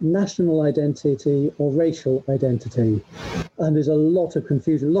national identity or racial identity. And there's a lot of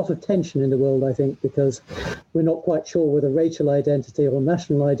confusion, a lot of tension in the world, I think, because we're not quite sure whether racial identity or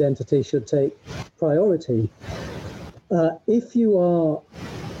national identity should take priority. If you are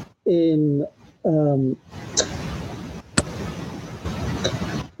in,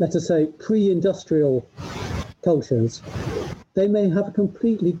 let us say, pre-industrial cultures, they may have a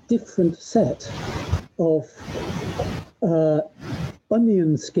completely different set of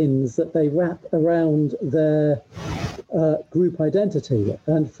onion skins that they wrap around their group identity.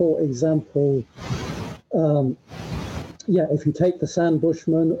 And for example, if you take the San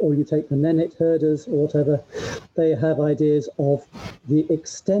Bushmen or you take the Nenit herders or whatever, they have ideas of the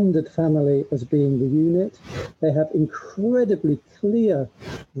extended family as being the unit. They have incredibly clear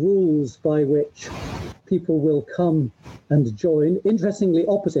rules by which people will come and join. Interestingly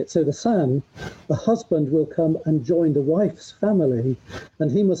opposite. So the San, the husband, will come and join the wife's family,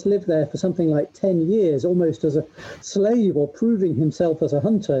 and he must live there for something like 10 years, almost as a slave or proving himself as a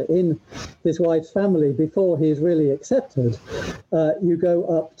hunter in this wife's family before he is really accepted. You go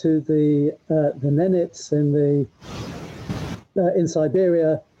up to the Nenets in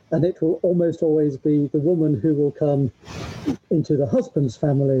Siberia, and it will almost always be the woman who will come into the husband's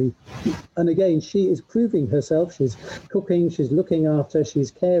family. And again, she is proving herself. She's cooking, she's looking after,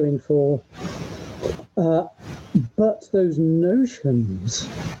 she's caring for. But those notions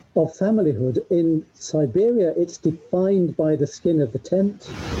of familyhood in Siberia, it's defined by the skin of the tent.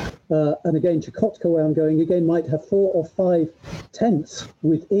 And again, Chukotka, where I'm going, again, might have 4 or 5 tents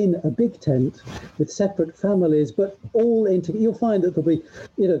within a big tent with separate families, but all you'll find that there'll be,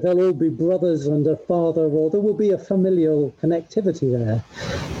 they'll all be brothers and a father, or there will be a familial connectivity there.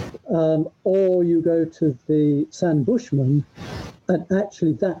 Or you go to the San Bushmen, and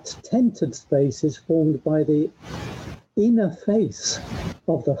actually that tented space is formed by the inner face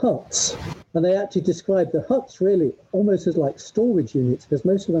of the huts. And they actually describe the huts really almost as like storage units, because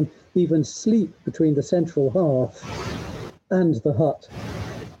most of them even sleep between the central hearth and the hut.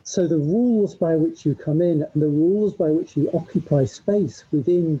 So the rules by which you come in and the rules by which you occupy space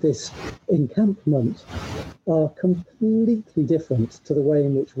within this encampment are completely different to the way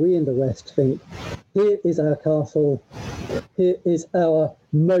in which we in the West think, here is our castle, here is our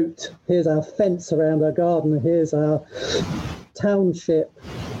moat, here's our fence around our garden, here's our township.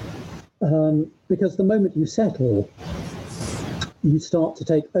 Because the moment you settle, you start to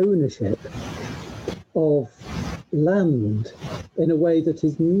take ownership of land in a way that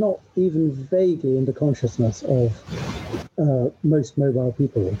is not even vaguely in the consciousness of most mobile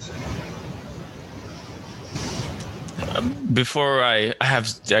peoples. Before I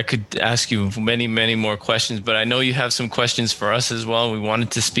could ask you many more questions, but I know you have some questions for us as well. We wanted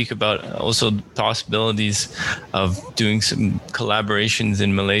to speak about also possibilities of doing some collaborations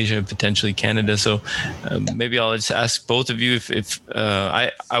in Malaysia, potentially Canada. So maybe I'll just ask both of you if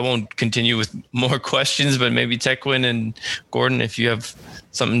I won't continue with more questions, but maybe Tequin and Gordon, if you have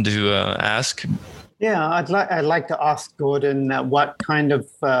something to ask. Yeah, I'd like to ask Gordon what kind of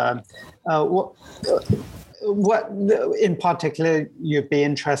what in particular you'd be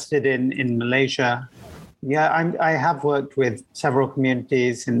interested in Malaysia. Yeah, I have worked with several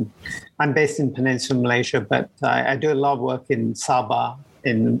communities, and I'm based in Peninsular Malaysia, but I do a lot of work in Sabah,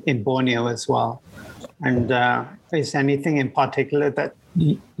 in Borneo as well. And is there anything in particular that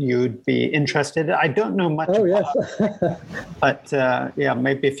you'd be interested in? I don't know much about it, but yeah,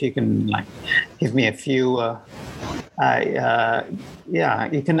 maybe if you can give me a few,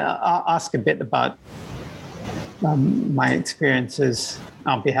 you can ask a bit about my experiences.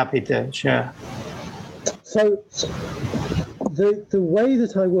 I'll be happy to share. So the way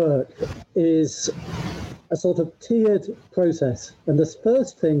that I work is a sort of tiered process. And this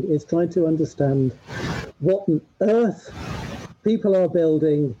first thing is trying to understand what on earth people are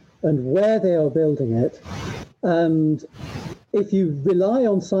building and where they are building it. And if you rely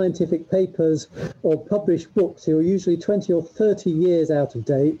on scientific papers or published books, you're usually 20 or 30 years out of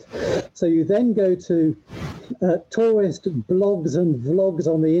date. So you then go to tourist blogs and vlogs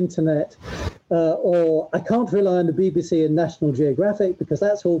on the internet, or I can't rely on the BBC and National Geographic because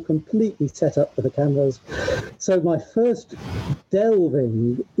that's all completely set up for the cameras. So my first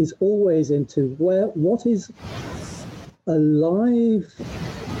delving is always into what is alive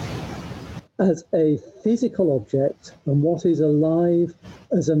as a physical object and what is alive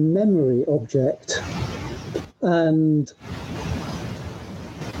as a memory object. And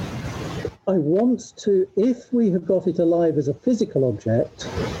I want to, if we have got it alive as a physical object,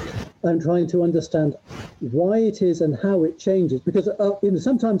 I'm trying to understand why it is and how it changes. Because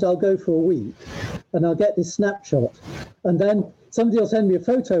sometimes I'll go for a week and I'll get this snapshot, and then somebody will send me a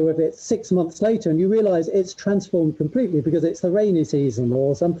photo of it 6 months later, and you realize it's transformed completely because it's the rainy season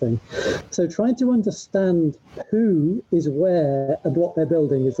or something. So trying to understand who is where and what they're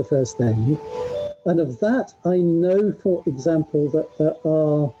building is the first thing. And of that, I know, for example, that there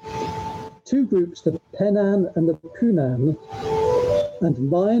are two groups, the Penan and the Punan. And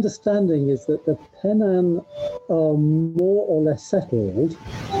my understanding is that the Penan are more or less settled,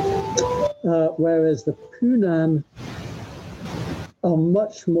 whereas the Punan are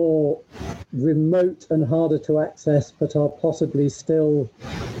much more remote and harder to access, but are possibly still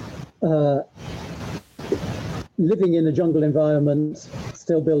living in a jungle environment,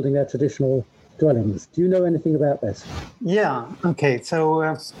 still building their traditional dwellings. Do you know anything about this? Yeah, okay.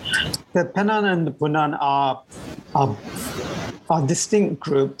 So the Penan and the Punan are distinct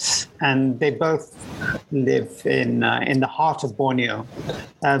groups, and they both live in the heart of Borneo.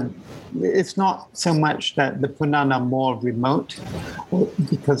 It's not so much that the Punan are more remote,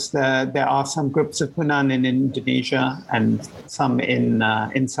 because there are some groups of Punan in Indonesia and some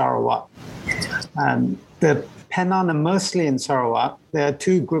in Sarawak. The Penan are mostly in Sarawak. There are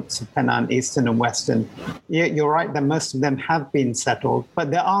two groups of Penan, Eastern and Western. You're right that most of them have been settled,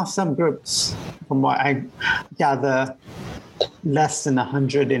 but there are some groups, from what I gather, less than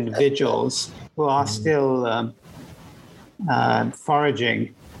 100 individuals who are still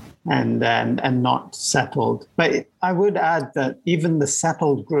foraging and not settled. But I would add that even the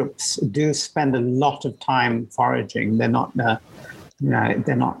settled groups do spend a lot of time foraging. They're not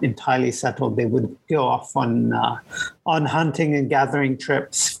entirely settled. They would go off on hunting and gathering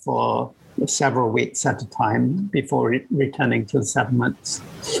trips for several weeks at a time before returning to the settlements.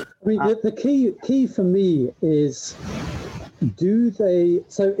 I mean, the key for me is,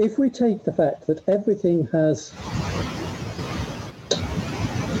 so if we take the fact that everything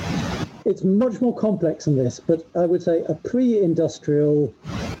it's much more complex than this, but I would say a pre-industrial,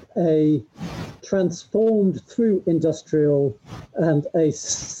 a transformed through industrial and a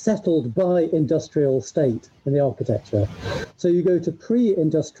settled by industrial state in the architecture. So you go to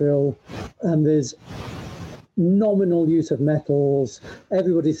pre-industrial and there's nominal use of metals.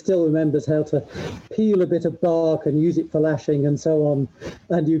 Everybody still remembers how to peel a bit of bark and use it for lashing and so on.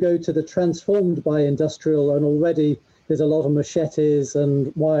 And you go to the transformed by industrial and already there's a lot of machetes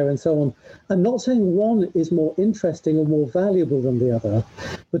and wire and so on. I'm not saying one is more interesting or more valuable than the other,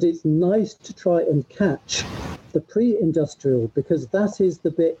 but it's nice to try and catch the pre-industrial because that is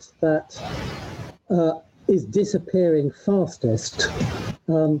the bit that is disappearing fastest.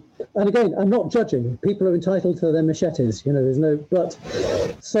 And again, I'm not judging. People are entitled to their machetes, there's no, but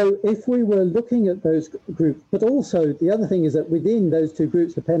so if we were looking at those groups, but also the other thing is that within those two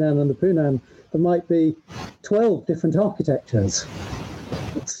groups, the Penan and the Punan, there might be 12 different architectures.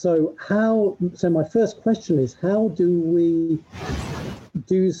 So my first question is, how do we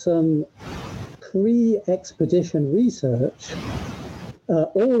do some pre-expedition research?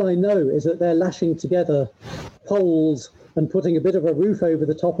 All I know is that they're lashing together poles and putting a bit of a roof over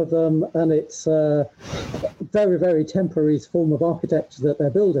the top of them, and it's a very, very temporary form of architecture that they're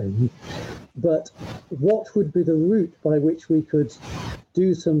building. But what would be the route by which we could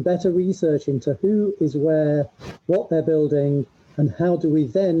do some better research into who is where, what they're building, and how do we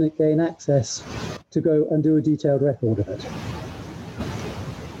then gain access to go and do a detailed record of it?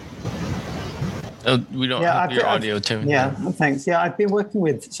 We don't have your audio, Tim. Yeah, thanks. Yeah, I've been working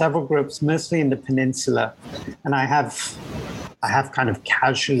with several groups, mostly in the peninsula, and I have kind of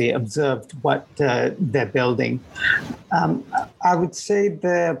casually observed what they're building. I would say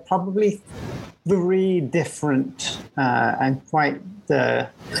there are probably three different and quite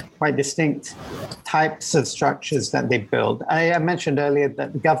distinct types of structures that they build. I mentioned earlier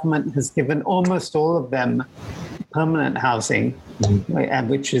that the government has given almost all of them permanent housing,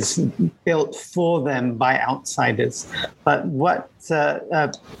 which is built for them by outsiders. But what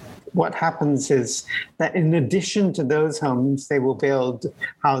happens is that in addition to those homes, they will build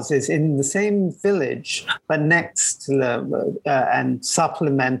houses in the same village, but next to and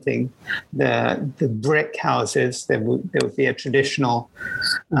supplementing the brick houses. There would be a traditional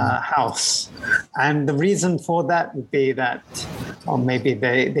house. And the reason for that would be that, or maybe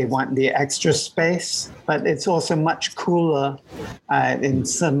they want the extra space, but it's also much cooler in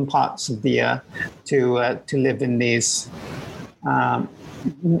some parts of the year to live in these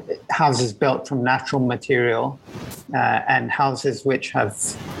houses built from natural material and houses which have,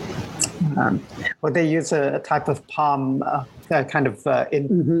 they use a type of palm, kind of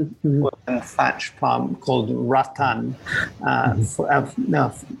thatch palm called rattan, or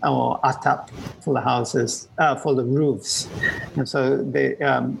atap for the houses, for the roofs. And so they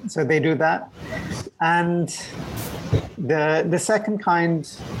do that. And the second kind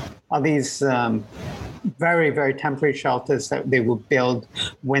are these very, very temporary shelters that they will build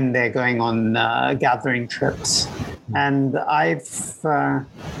when they're going on gathering trips. And I've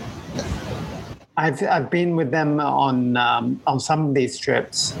been with them on some of these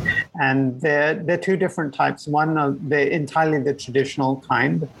trips, and they're two different types. One, they're entirely the traditional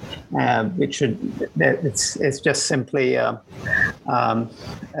kind, which it's just simply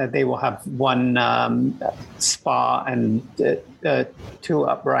they will have one spa and two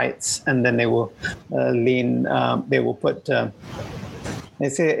uprights, and then they will they will put.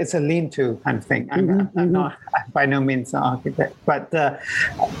 It's a lean-to kind of thing. I'm not by no means an architect, but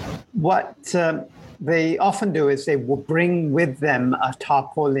what they often do is they will bring with them a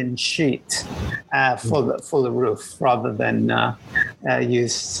tarpaulin sheet for the roof, rather than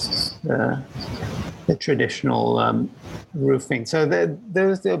use the traditional roofing. So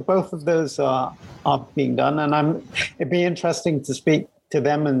both of those are being done, and it'd be interesting to speak to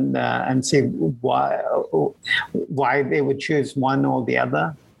them and see why they would choose one or the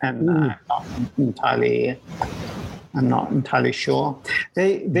other. And I'm not entirely sure.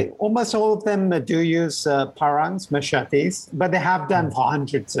 They almost all of them do use parangs, machetes, but they have done for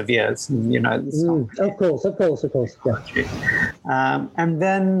hundreds of years. Of course, yeah. And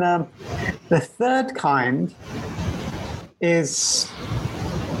then the third kind is.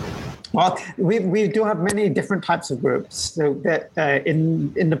 Well, we do have many different types of groups. So that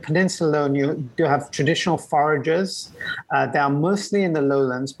in the peninsula alone, you do have traditional foragers. They are mostly in the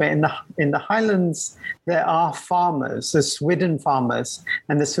lowlands, but in the highlands there are farmers, the Swidden farmers,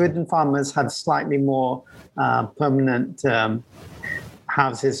 and the Swidden farmers have slightly more permanent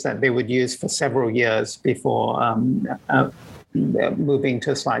houses that they would use for several years before moving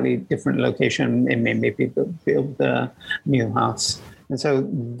to a slightly different location and maybe build the new house. And so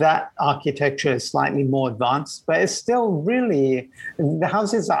that architecture is slightly more advanced, but it's still really, the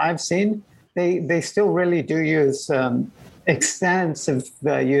houses that I've seen they still really do use extensive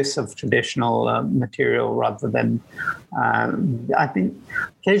use of traditional material rather than, I think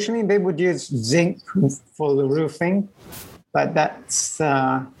occasionally they would use zinc for the roofing, but that's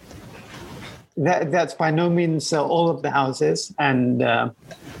by no means all of the houses. And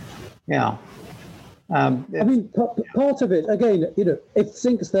yeah. I mean, part of it, again, if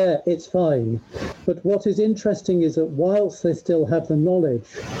zinc's there, it's fine. But what is interesting is that whilst they still have the knowledge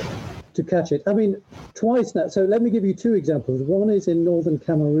to catch it, I mean, twice now. So let me give you two examples. One is in northern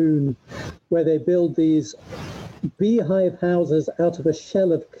Cameroon, where they build these beehive houses out of a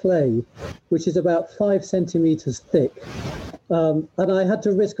shell of clay, which is about 5 centimeters thick. And I had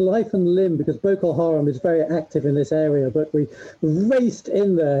to risk life and limb because Boko Haram is very active in this area, but we raced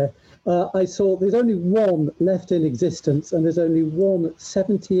in there. I saw there's only one left in existence, and there's only one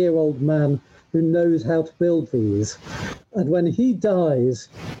 70-year-old man who knows how to build these. And when he dies,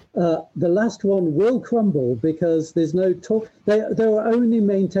 the last one will crumble because there's no they're only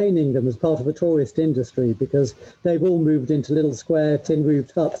maintaining them as part of a tourist industry because they've all moved into little square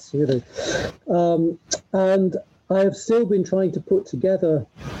tin-roofed huts, and I have still been trying to put together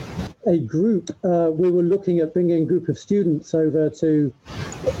a group. We were looking at bringing a group of students over to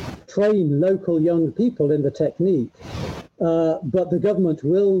train local young people in the technique. But the government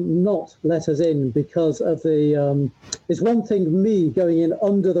will not let us in because of the, it's one thing me going in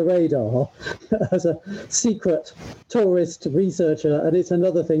under the radar as a secret tourist researcher, and it's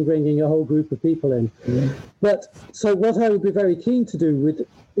another thing bringing a whole group of people in. Mm-hmm. But so what I would be very keen to do with,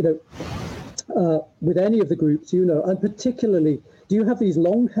 with any of the groups, and particularly, do you have these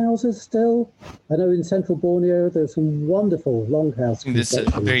longhouses still? I know in central Borneo, there's some wonderful longhouses. This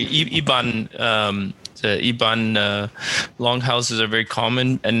very Iban, the Iban longhouses are very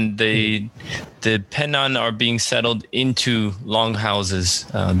common, and the Penan are being settled into longhouses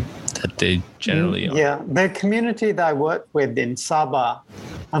that they generally are. Yeah, the community that I work with in Sabah,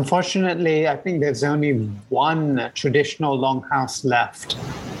 unfortunately, I think there's only one traditional longhouse left.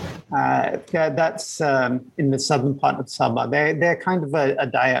 That's in the southern part of Sabah. They're kind of a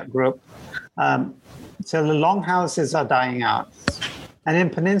Dayak group. So the longhouses are dying out. And in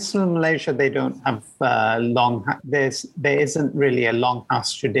Peninsular Malaysia, they don't have there isn't really a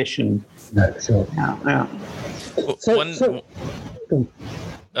longhouse tradition. No, sure. Yeah.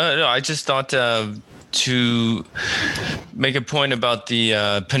 No, I just thought to make a point about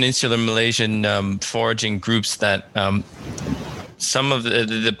the Peninsular Malaysian foraging groups that some of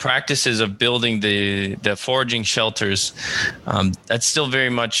the practices of building the foraging shelters, that's still very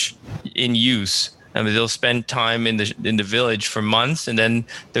much in use. I mean, they'll spend time in the village for months, and then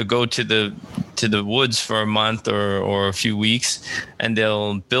they'll go to the woods for a month or a few weeks, and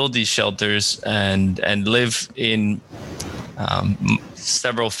they'll build these shelters and live in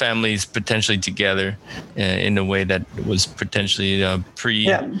several families potentially together in a way that was potentially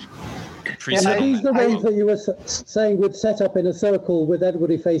These are the ones that you were saying would set up in a circle with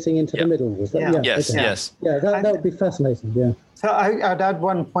everybody facing into the middle. Was that? Yes. Yeah, that would be fascinating. Yeah. So I'd add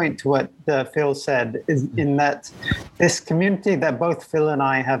one point to what Phil said, is in that this community that both Phil and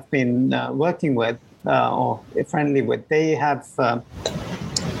I have been working with or friendly with, they have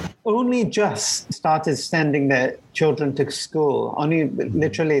only just started sending their children to school, only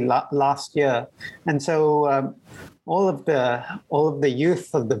literally last year. And so all of the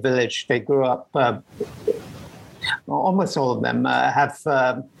youth of the village, they grew up, almost all of them have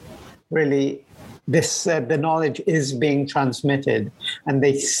really the knowledge is being transmitted, and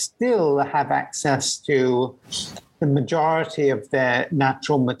they still have access to the majority of their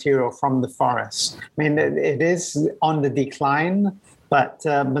natural material from the forest. I mean, it is on the decline, but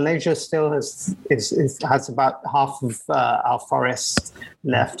Malaysia still has about half of our forests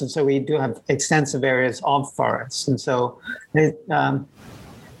left, and so we do have extensive areas of forests. And so, I'm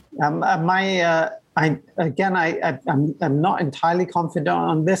not entirely confident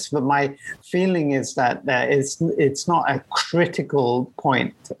on this, but my feeling is that it's not a critical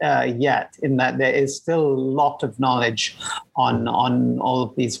point yet, in that there is still a lot of knowledge on all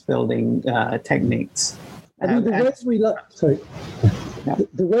of these building techniques. I mean, the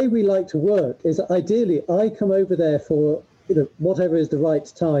way we like to work is ideally I come over there for whatever is the right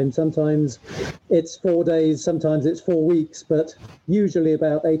time. Sometimes it's 4 days, sometimes it's 4 weeks, but usually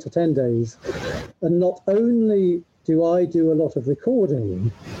about 8 or 10 days. And not only do I do a lot of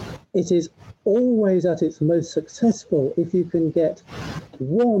recording, it is always at its most successful if you can get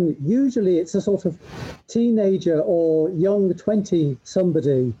one, usually it's a sort of teenager or young 20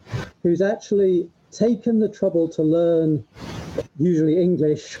 somebody who's actually taken the trouble to learn usually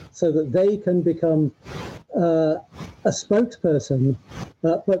English, so that they can become a spokesperson.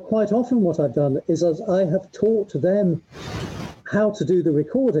 But quite often what I've done is I have taught them how to do the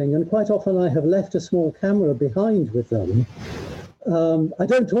recording, and quite often I have left a small camera behind with them. I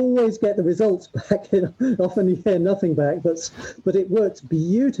don't always get the results back. Often you hear nothing back, but it works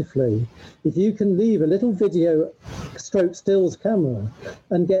beautifully if you can leave a little video stroke stills camera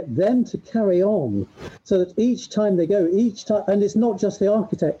and get them to carry on, so that each time they go, and it's not just the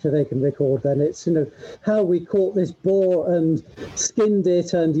architecture they can record then, it's, you know, how we caught this boar and skinned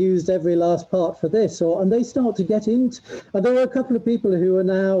it and used every last part for this, and they start to get into, and there are a couple of people who are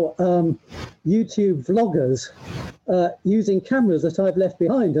now YouTube vloggers using cameras that I've left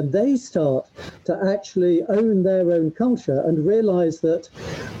behind, and they start to actually own their own culture and realize that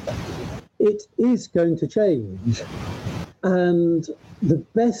it is going to change, and the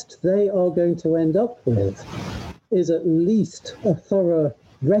best they are going to end up with is at least a thorough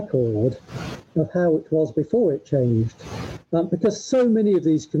record of how it was before it changed, because so many of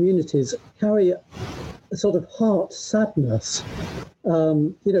these communities carry a sort of heart sadness.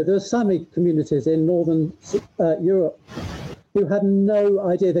 You know, there are Sami communities in northern Europe who had no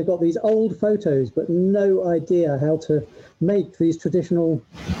idea. They've got these old photos, but no idea how to make these traditional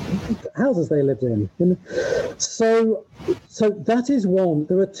houses they lived in. So that is one.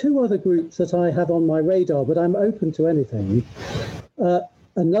 There are two other groups that I have on my radar, but I'm open to anything.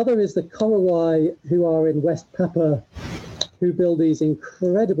 Another is the Korowai, who are in West Papua, who build these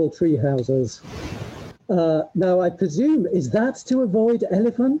incredible tree houses. Now, I presume, is that to avoid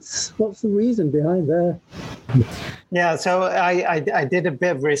elephants? What's the reason behind that? Yeah, so I did a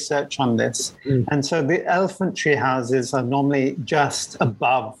bit of research on this. And so the elephant tree houses are normally just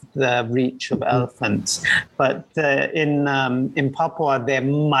above the reach of elephants. But in Papua, they're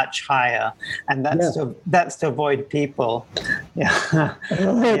much higher. And that's to avoid people. Yeah.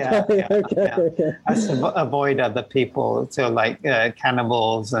 Okay. That's to avoid other people. So like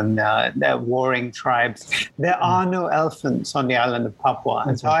cannibals and warring tribes. There are no elephants on the island of Papua.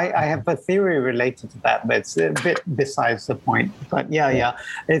 And so I have a theory related to that, but it's a bit besides the point. But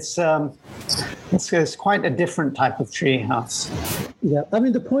it's quite a different type of tree house. Yeah, I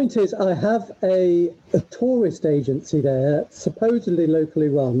mean, the point is I have a tourist agency there, supposedly locally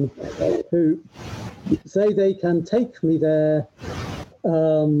run, who say they can take me there.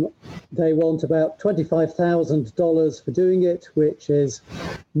 They want about $25,000 for doing it, which is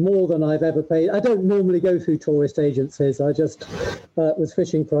more than I've ever paid. I don't normally go through tourist agencies. I just was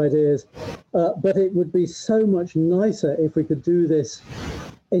fishing for ideas. But it would be so much nicer if we could do this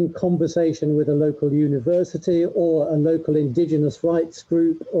in conversation with a local university or a local indigenous rights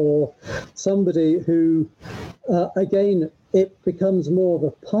group or somebody who, again, it becomes more of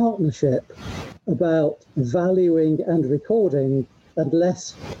a partnership about valuing and recording, and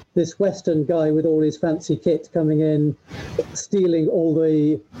less this Western guy with all his fancy kit coming in, stealing all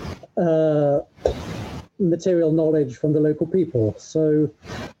the material knowledge from the local people. So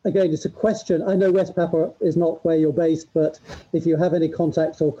again, it's a question. I know West Papua is not where you're based, but if you have any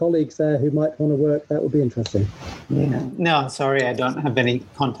contacts or colleagues there who might want to work, that would be interesting. Yeah. No, sorry, I don't have any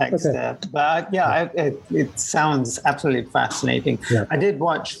contacts there. But it sounds absolutely fascinating. Yeah. I did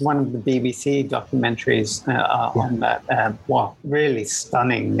watch one of the BBC documentaries on that. Really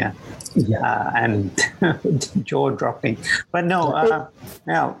stunning and jaw-dropping. But no,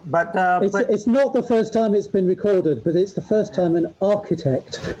 it's not the first time it's been recorded, but it's the first time an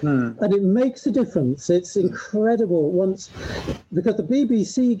architect, and it makes a difference. It's incredible because the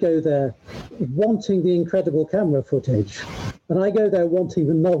BBC go there wanting the incredible camera footage, and I go there wanting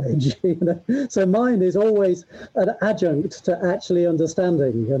the knowledge. So mine is always an adjunct to actually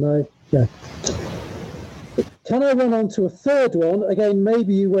understanding. Can I run on to a third one? Again,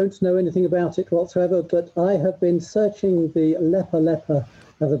 maybe you won't know anything about it whatsoever, but I have been searching the Lepa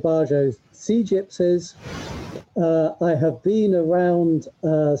of the Bajo sea gypsies. I have been around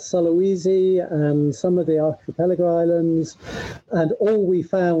Sulawesi and some of the archipelago islands, and all we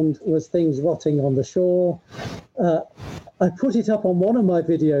found was things rotting on the shore. I put it up on one of my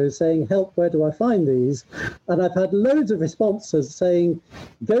videos saying, help, where do I find these? And I've had loads of responses saying,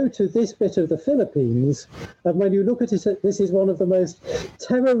 go to this bit of the Philippines. And when you look at it, this is one of the most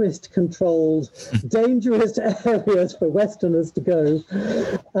terrorist-controlled, dangerous areas for Westerners to go.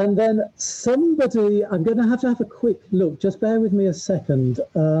 And then somebody, I'm going to have a quick look, just bear with me a second.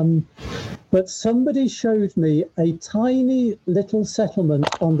 But somebody showed me a tiny little settlement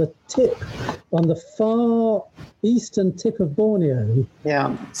on the tip on the far eastern tip of Borneo.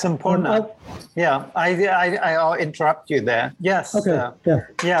 Yeah, Semporna. I'll interrupt you there. Yes. Okay.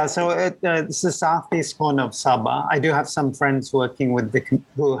 Yeah. So it's the southeast corner of Sabah. I do have some friends working with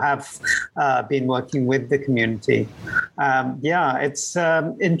who have been working with the community. It's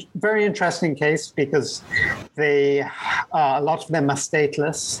very interesting case because a lot of them are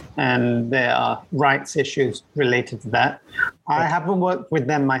stateless, and there are rights issues related to that. I haven't worked with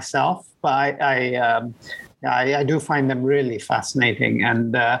them myself, but I do find them really fascinating.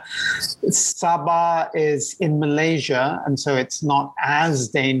 And Sabah is in Malaysia, and so it's not as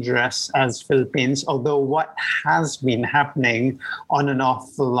dangerous as Philippines. Although what has been happening on and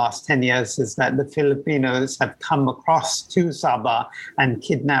off for the last 10 years is that the Filipinos have come across to Sabah and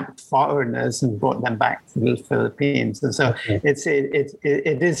kidnapped foreigners and brought them back to the Philippines. And so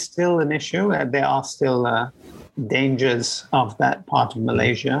it is still an issue. There are still dangers of that part of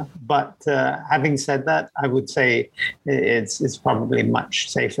Malaysia, but having said that, I would say it's probably much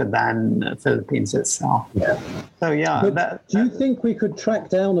safer than Philippines itself. So do you think we could track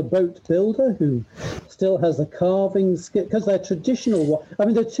down a boat builder who still has the carvings, because they're traditional? I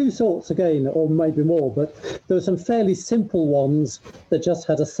mean, there are two sorts again, or maybe more, but there are some fairly simple ones that just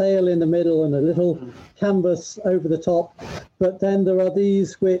had a sail in the middle and a little canvas over the top. But then there are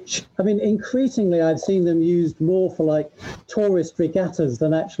these which, I mean, increasingly I've seen them used more for like tourist regattas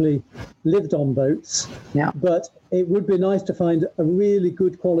than actually lived on boats. Yeah. But it would be nice to find a really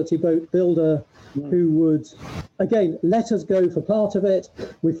good quality boat builder who would, again, let us go for part of it.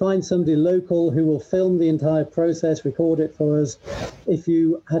 We find somebody local who will film the entire process, record it for us. If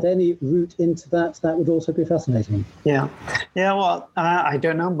you had any route into that, that would also be fascinating. Yeah. Well, I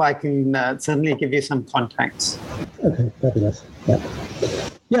don't know, but I can certainly give you some contacts. Okay, fabulous.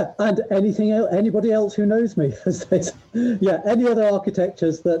 Yeah, and anything else? Anybody else who knows me? Any other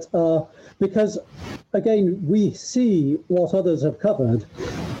architectures that are, because again, we see what others have covered,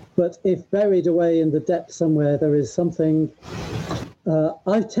 but if buried away in the depths somewhere, there is something.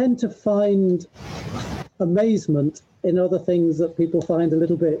 I tend to find amazement in other things that people find a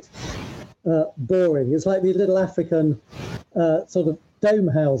little bit boring. It's like these little African sort of dome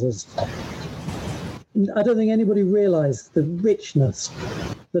houses. I don't think anybody realised the richness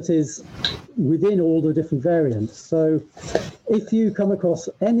that is within all the different variants. So if you come across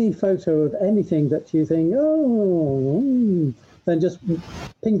any photo of anything that you think, then just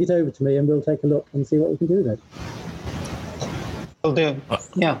ping it over to me and we'll take a look and see what we can do with it. Will do.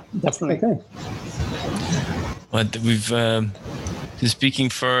 Yeah, definitely. Okay. Well, we've been speaking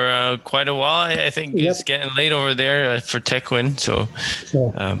for quite a while. I think it's getting late over there for TechWin, so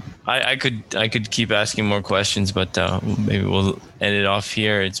sure. I could keep asking more questions, but maybe we'll end it off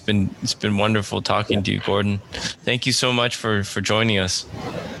here. It's been wonderful talking to you, Gordon. Thank you so much for joining us.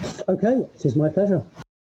 Okay, it is my pleasure.